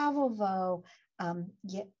you travel, though,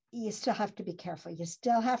 you still have to be careful. You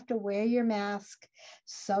still have to wear your mask,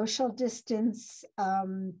 social distance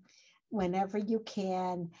whenever you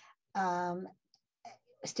can.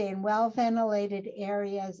 Stay in well-ventilated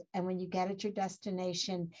areas, and when you get at your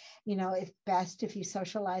destination, it's best if you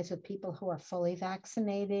socialize with people who are fully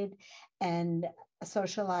vaccinated and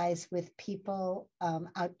socialize with people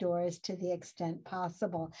outdoors to the extent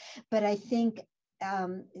possible. But I think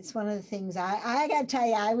it's one of the things I got to tell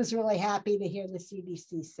you, I was really happy to hear the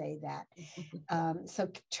CDC say that. So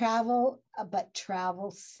travel, but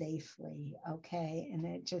travel safely, okay? And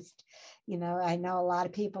it just, I know a lot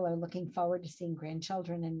of people are looking forward to seeing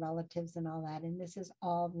grandchildren and relatives and all that, and this is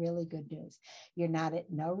all really good news. You're not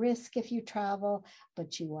at no risk if you travel,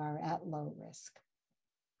 but you are at low risk.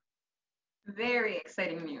 Very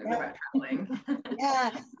exciting news about traveling. Yeah,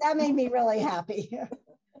 that made me really happy.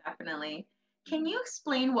 Definitely. Can you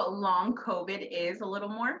explain what long COVID is a little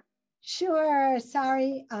more? Sure,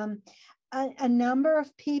 sorry. A number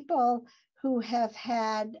of people who have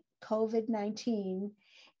had COVID-19,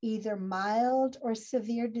 either mild or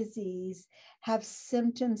severe disease, have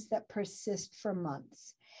symptoms that persist for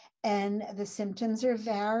months. And the symptoms are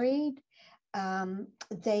varied.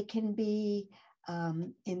 They can be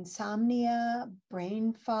insomnia,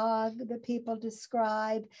 brain fog that people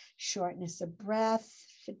describe, shortness of breath,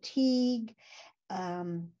 fatigue.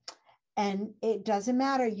 And it doesn't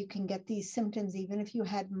matter, you can get these symptoms even if you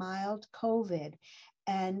had mild COVID.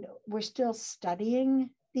 And we're still studying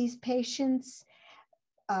these patients.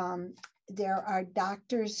 There are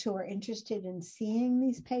doctors who are interested in seeing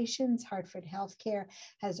these patients. Hartford Healthcare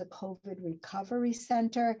has a COVID recovery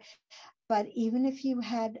center. But even if you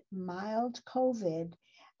had mild COVID,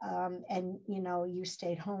 and you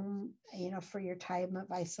stayed home, for your time of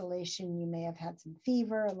isolation, you may have had some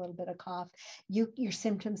fever, a little bit of cough, your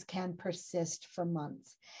symptoms can persist for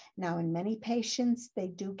months. Now, in many patients, they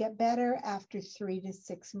do get better after 3 to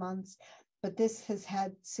 6 months, but this has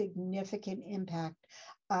had significant impact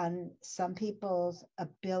on some people's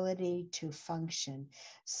ability to function.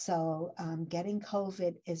 So getting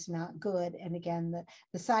COVID is not good. And again,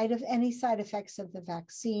 any side effects of the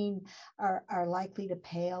vaccine are likely to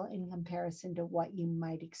pale in comparison to what you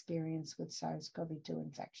might experience with SARS-CoV-2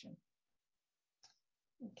 infection.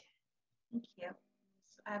 Okay. Thank you.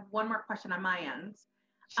 I have one more question on my end.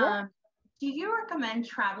 Sure. Do you recommend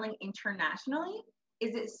traveling internationally?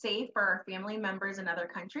 Is it safe for our family members in other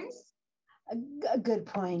countries? A good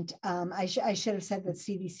point. I should have said that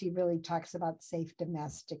CDC really talks about safe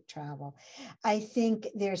domestic travel. I think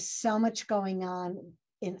there's so much going on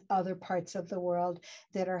in other parts of the world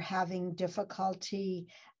that are having difficulty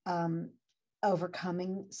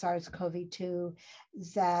overcoming SARS-CoV-2,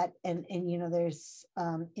 and there's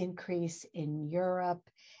increase in Europe,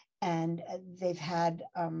 and they've had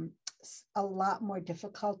a lot more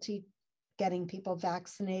difficulty getting people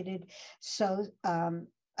vaccinated. So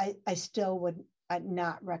I still would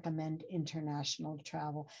not recommend international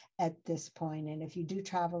travel at this point. And if you do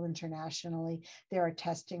travel internationally, there are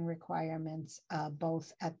testing requirements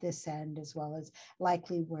both at this end as well as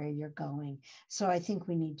likely where you're going. So I think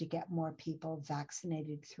we need to get more people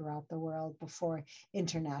vaccinated throughout the world before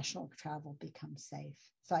international travel becomes safe.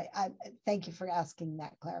 So I thank you for asking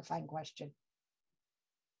that clarifying question.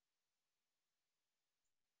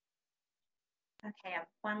 Okay,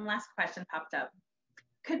 one last question popped up.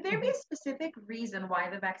 Could there be a specific reason why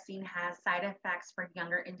the vaccine has side effects for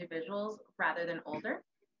younger individuals rather than older?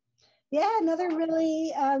 Yeah, another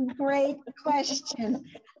really great question.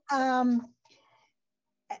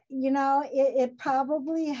 It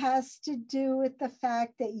probably has to do with the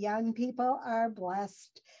fact that young people are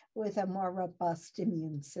blessed with a more robust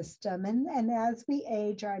immune system. And as we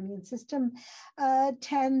age, our immune system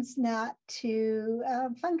tends not to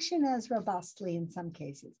function as robustly in some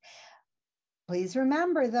cases. Please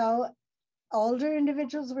remember, though, older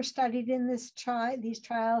individuals were studied in these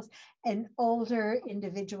trials, and older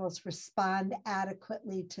individuals respond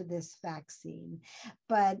adequately to this vaccine.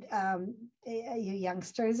 But you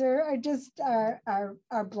youngsters are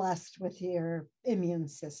blessed with your immune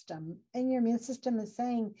system, and your immune system is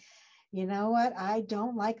saying, you know what, I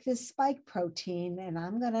don't like this spike protein, and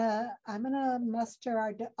I'm gonna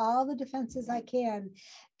muster all the defenses I can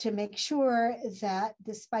to make sure that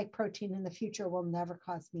the spike protein in the future will never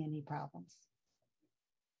cause me any problems.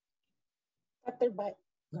 Dr. Bye.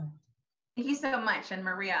 Thank you so much. And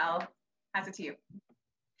Maria, I'll pass it to you.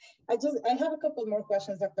 I have a couple more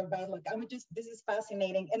questions, Dr. Bieluch. This is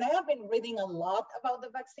fascinating. And I have been reading a lot about the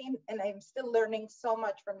vaccine, and I'm still learning so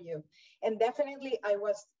much from you. And definitely I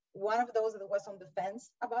was one of those that was on the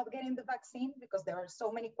fence about getting the vaccine because there are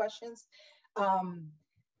so many questions,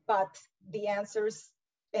 but the answers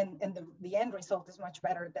and the end result is much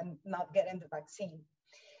better than not getting the vaccine.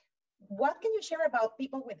 What can you share about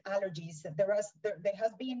people with allergies? There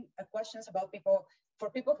has been questions about people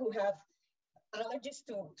who have allergies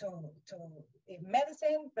to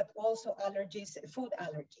medicine, but also food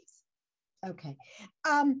allergies. Okay.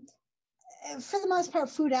 For the most part,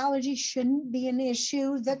 food allergies shouldn't be an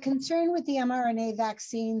issue. The concern with the mRNA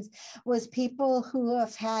vaccines was people who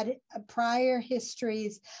have had prior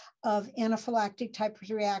histories of anaphylactic type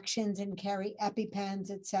reactions and carry EpiPens,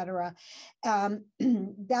 et cetera.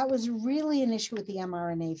 That was really an issue with the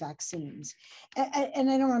mRNA vaccines. And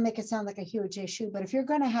I don't want to make it sound like a huge issue, but if you're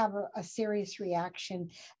going to have a serious reaction,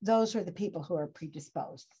 those are the people who are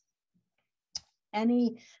predisposed.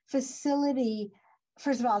 Any facility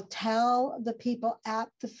first of all, tell the people at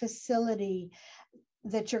the facility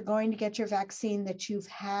that you're going to get your vaccine, that you've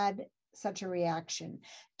had such a reaction.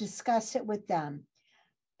 Discuss it with them.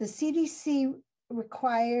 The CDC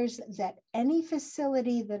requires that any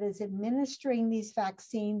facility that is administering these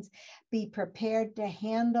vaccines be prepared to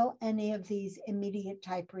handle any of these immediate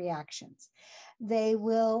type reactions. They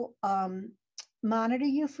will monitor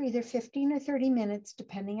you for either 15 or 30 minutes,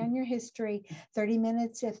 depending on your history. 30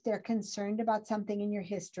 minutes if they're concerned about something in your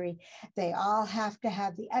history. They all have to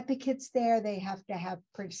have the EPI kits there. They have to have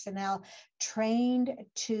personnel trained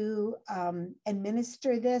to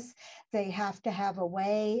administer this. They have to have a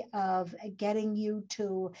way of getting you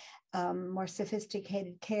to more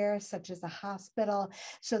sophisticated care, such as a hospital.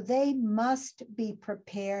 So they must be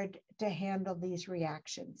prepared to handle these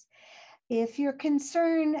reactions. If you're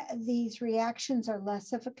concerned, these reactions are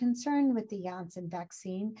less of a concern with the Janssen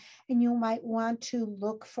vaccine, and you might want to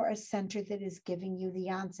look for a center that is giving you the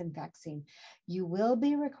Janssen vaccine. You will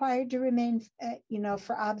be required to remain,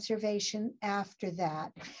 for observation after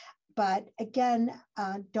that. But again,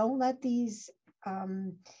 don't let these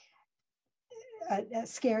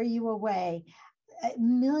scare you away.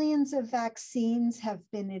 Millions of vaccines have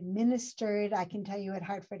been administered. I can tell you at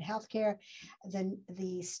Hartford Healthcare,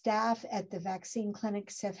 the staff at the vaccine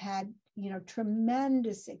clinics have had,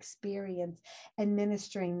 tremendous experience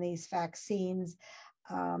administering these vaccines.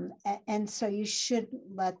 And so you shouldn't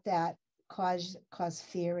let that cause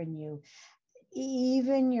fear in you.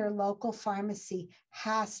 Even your local pharmacy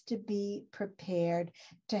has to be prepared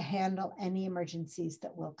to handle any emergencies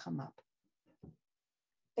that will come up.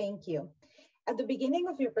 Thank you. At the beginning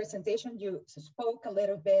of your presentation, you spoke a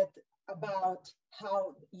little bit about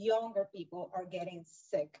how younger people are getting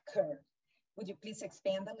sicker. Would you please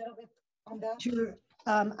expand a little bit on that? Sure,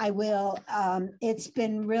 I will. It's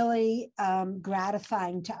been really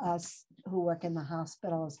gratifying to us who work in the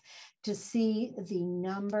hospitals to see the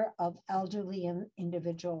number of elderly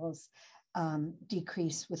individuals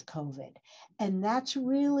decrease with COVID. And that's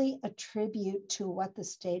really a tribute to what the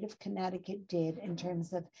state of Connecticut did in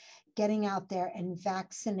terms of getting out there and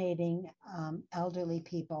vaccinating elderly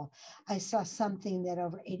people. I saw something that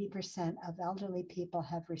over 80% of elderly people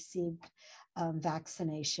have received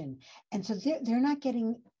vaccination. And so they're not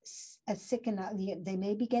getting sick enough. They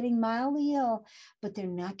may be getting mildly ill, but they're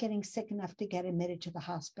not getting sick enough to get admitted to the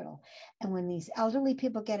hospital. And when these elderly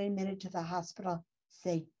people get admitted to the hospital,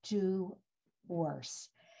 they do worse.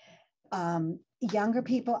 Younger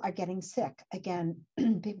people are getting sick. Again,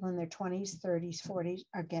 people in their 20s, 30s, 40s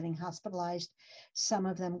are getting hospitalized, some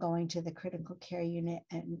of them going to the critical care unit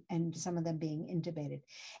and some of them being intubated.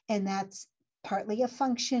 And that's partly a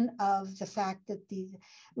function of the fact that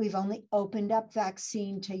we've only opened up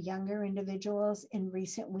vaccine to younger individuals in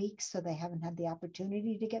recent weeks, so they haven't had the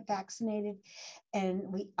opportunity to get vaccinated. And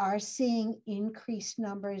we are seeing increased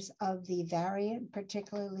numbers of the variant,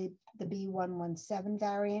 particularly the B117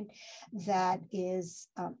 variant, that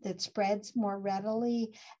spreads more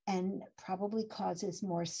readily and probably causes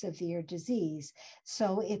more severe disease.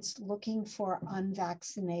 So it's looking for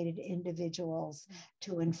unvaccinated individuals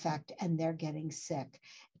to infect, and they're getting sick.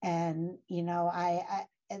 And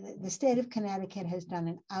the state of Connecticut has done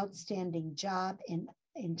an outstanding job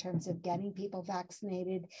in terms of getting people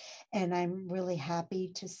vaccinated, and I'm really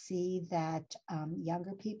happy to see that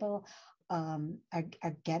younger people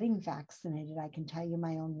are getting vaccinated. I can tell you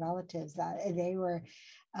my own relatives that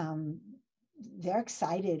they're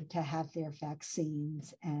excited to have their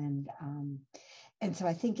vaccines, and so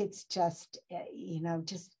I think it's just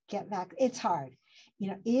just get back. It's hard.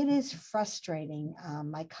 It is frustrating.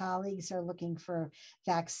 My colleagues are looking for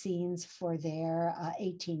vaccines for their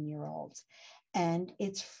 18-year-olds. And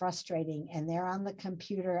it's frustrating. And they're on the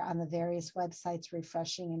computer on the various websites,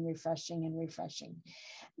 refreshing and refreshing and refreshing.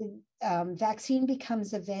 Vaccine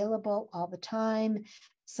becomes available all the time.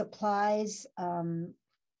 Supplies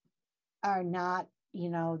are not,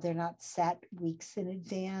 they're not set weeks in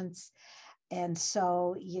advance. And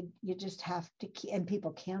so you just have to keep, and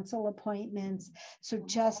people cancel appointments. So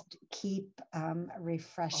just keep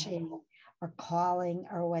refreshing or calling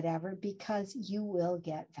or whatever, because you will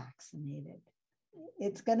get vaccinated.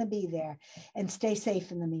 It's going to be there, and stay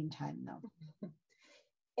safe in the meantime, though.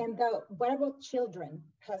 And what about children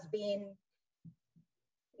has been,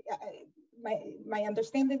 my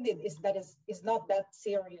understanding is that it's not that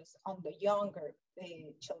serious on the younger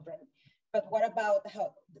children, But what about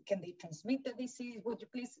how can they transmit the disease? Would you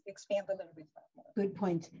please expand a little bit more? Good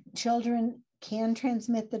point. Children can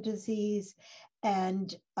transmit the disease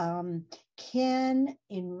and can,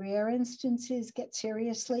 in rare instances, get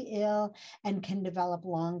seriously ill and can develop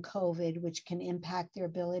long COVID, which can impact their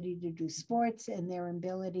ability to do sports and their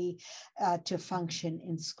ability to function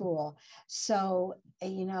in school. So,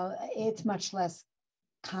 you know, it's much less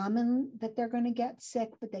common that they're going to get sick,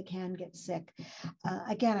 but they can get sick.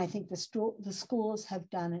 Again, I think the schools have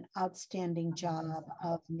done an outstanding job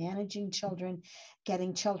of managing children,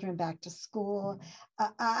 getting children back to school.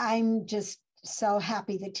 I'm just so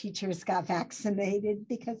happy that teachers got vaccinated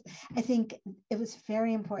because I think it was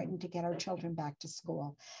very important to get our children back to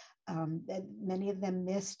school. Many of them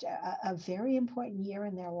missed a very important year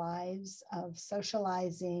in their lives of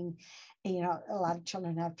socializing. You know, a lot of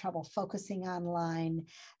children have trouble focusing online.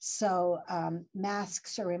 So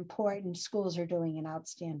masks are important. Schools are doing an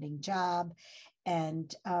outstanding job.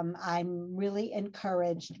 And I'm really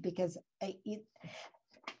encouraged because I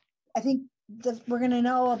think we're going to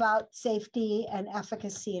know about safety and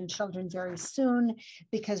efficacy in children very soon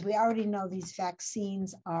because we already know these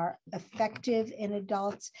vaccines are effective in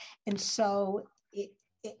adults. And so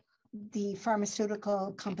the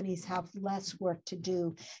pharmaceutical companies have less work to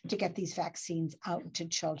do to get these vaccines out to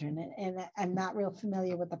children. And I'm not real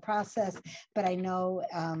familiar with the process, but I know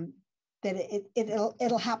that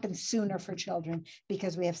it'll happen sooner for children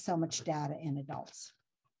because we have so much data in adults.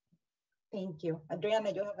 Thank you.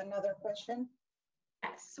 Adriana, you have another question?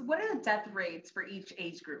 Yes. What are the death rates for each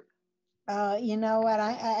age group? You know what,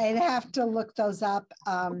 I'd have to look those up.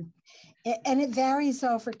 And it varies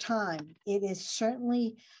over time. It is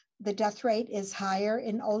certainly, the death rate is higher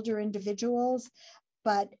in older individuals,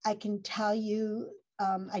 but I can tell you,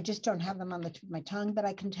 I just don't have them on the tip of my tongue, but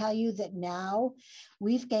I can tell you that now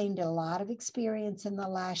we've gained a lot of experience in the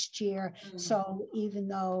last year. So even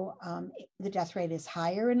though the death rate is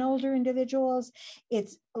higher in older individuals,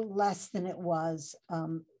 it's less than it was,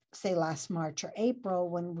 say, last March or April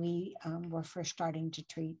when we were first starting to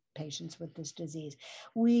treat patients with this disease.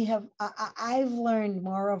 I've learned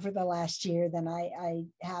more over the last year than I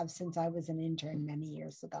have since I was an intern many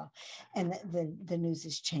years ago, and the news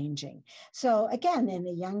is changing. So again, in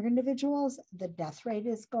the younger individuals, the death rate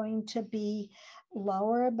is going to be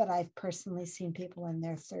lower, but I've personally seen people in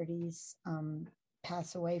their 30s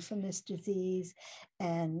pass away from this disease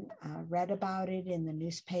and read about it in the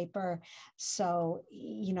newspaper. So,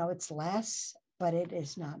 you know, it's less, but it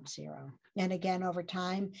is not zero. And again, over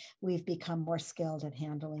time, we've become more skilled at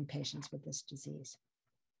handling patients with this disease.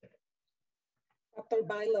 Dr.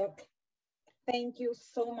 Bieluch, thank you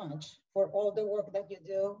so much for all the work that you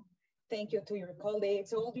do. Thank you to your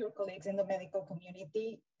colleagues, all your colleagues in the medical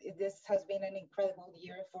community. This has been an incredible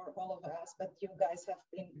year for all of us, but you guys have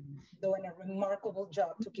been doing a remarkable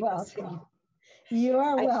job to keep us safe. You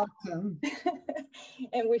are welcome.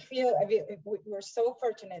 And we feel, I mean, we're so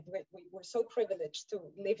fortunate, we're so privileged to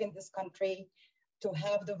live in this country, to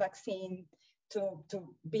have the vaccine, to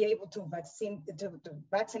be able to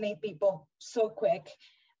vaccinate people so quick.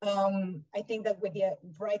 I think that with the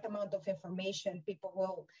right amount of information, people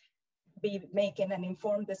will be making an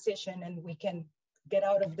informed decision and we can get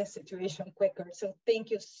out of this situation quicker. So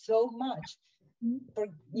thank you so much for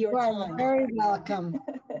your time. You are very welcome.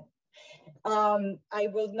 I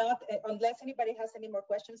will not, unless anybody has any more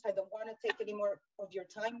questions, I don't want to take any more of your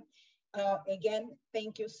time. Again,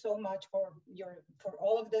 thank you so much for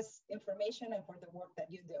all of this information and for the work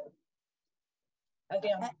that you do.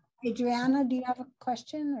 Adriana, do you have a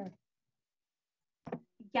question? Or?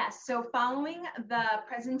 Yes, so following the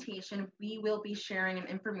presentation, we will be sharing an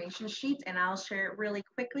information sheet, and I'll share it really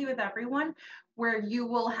quickly with everyone, where you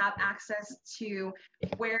will have access to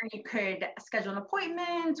where you could schedule an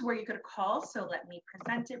appointment, where you could call. So let me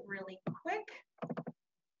present it really quick.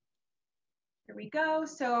 Here we go.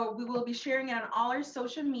 So we will be sharing it on all our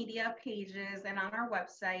social media pages and on our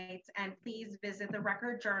website, and please visit the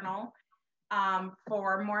Record Journal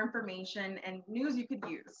for more information and news you could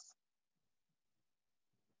use.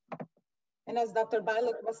 And as Dr.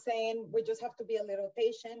 Bieluch was saying, we just have to be a little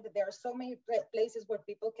patient. There are so many places where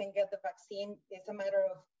people can get the vaccine. It's a matter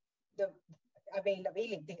of the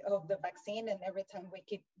availability of the vaccine. And every time we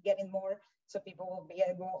keep getting more, so people will be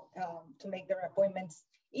able to make their appointments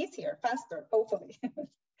easier, faster, hopefully.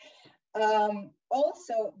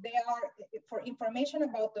 Also, there are, for information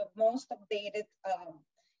about the most updated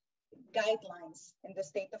guidelines in the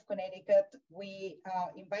state of Connecticut, we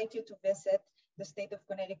invite you to visit the state of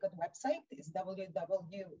Connecticut website. Is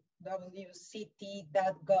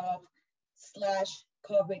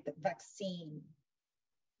www.ct.gov/COVID vaccine.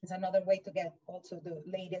 It's another way to get also the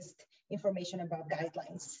latest information about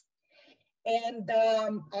guidelines. And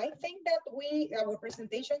I think that our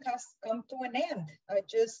presentation has come to an end. I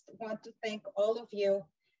just want to thank all of you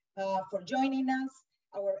for joining us.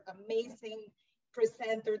 Our amazing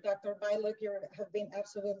presenter, Dr. Bieluch, you have been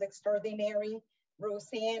absolutely extraordinary.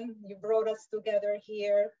 Roseanne, you brought us together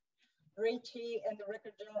here. Richie and the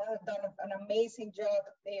record journal have done an amazing job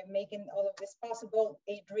making all of this possible.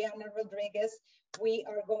 Adriana Rodriguez, we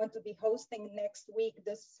are going to be hosting next week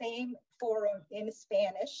the same forum in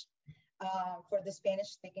Spanish for the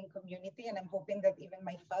Spanish-speaking community. And I'm hoping that even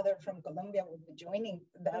my father from Colombia will be joining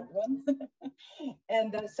that one.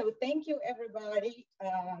 And so thank you, everybody.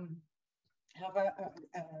 Have a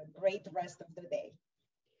great rest of the day.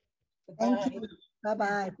 Goodbye. Thank you.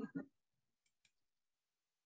 Bye-bye.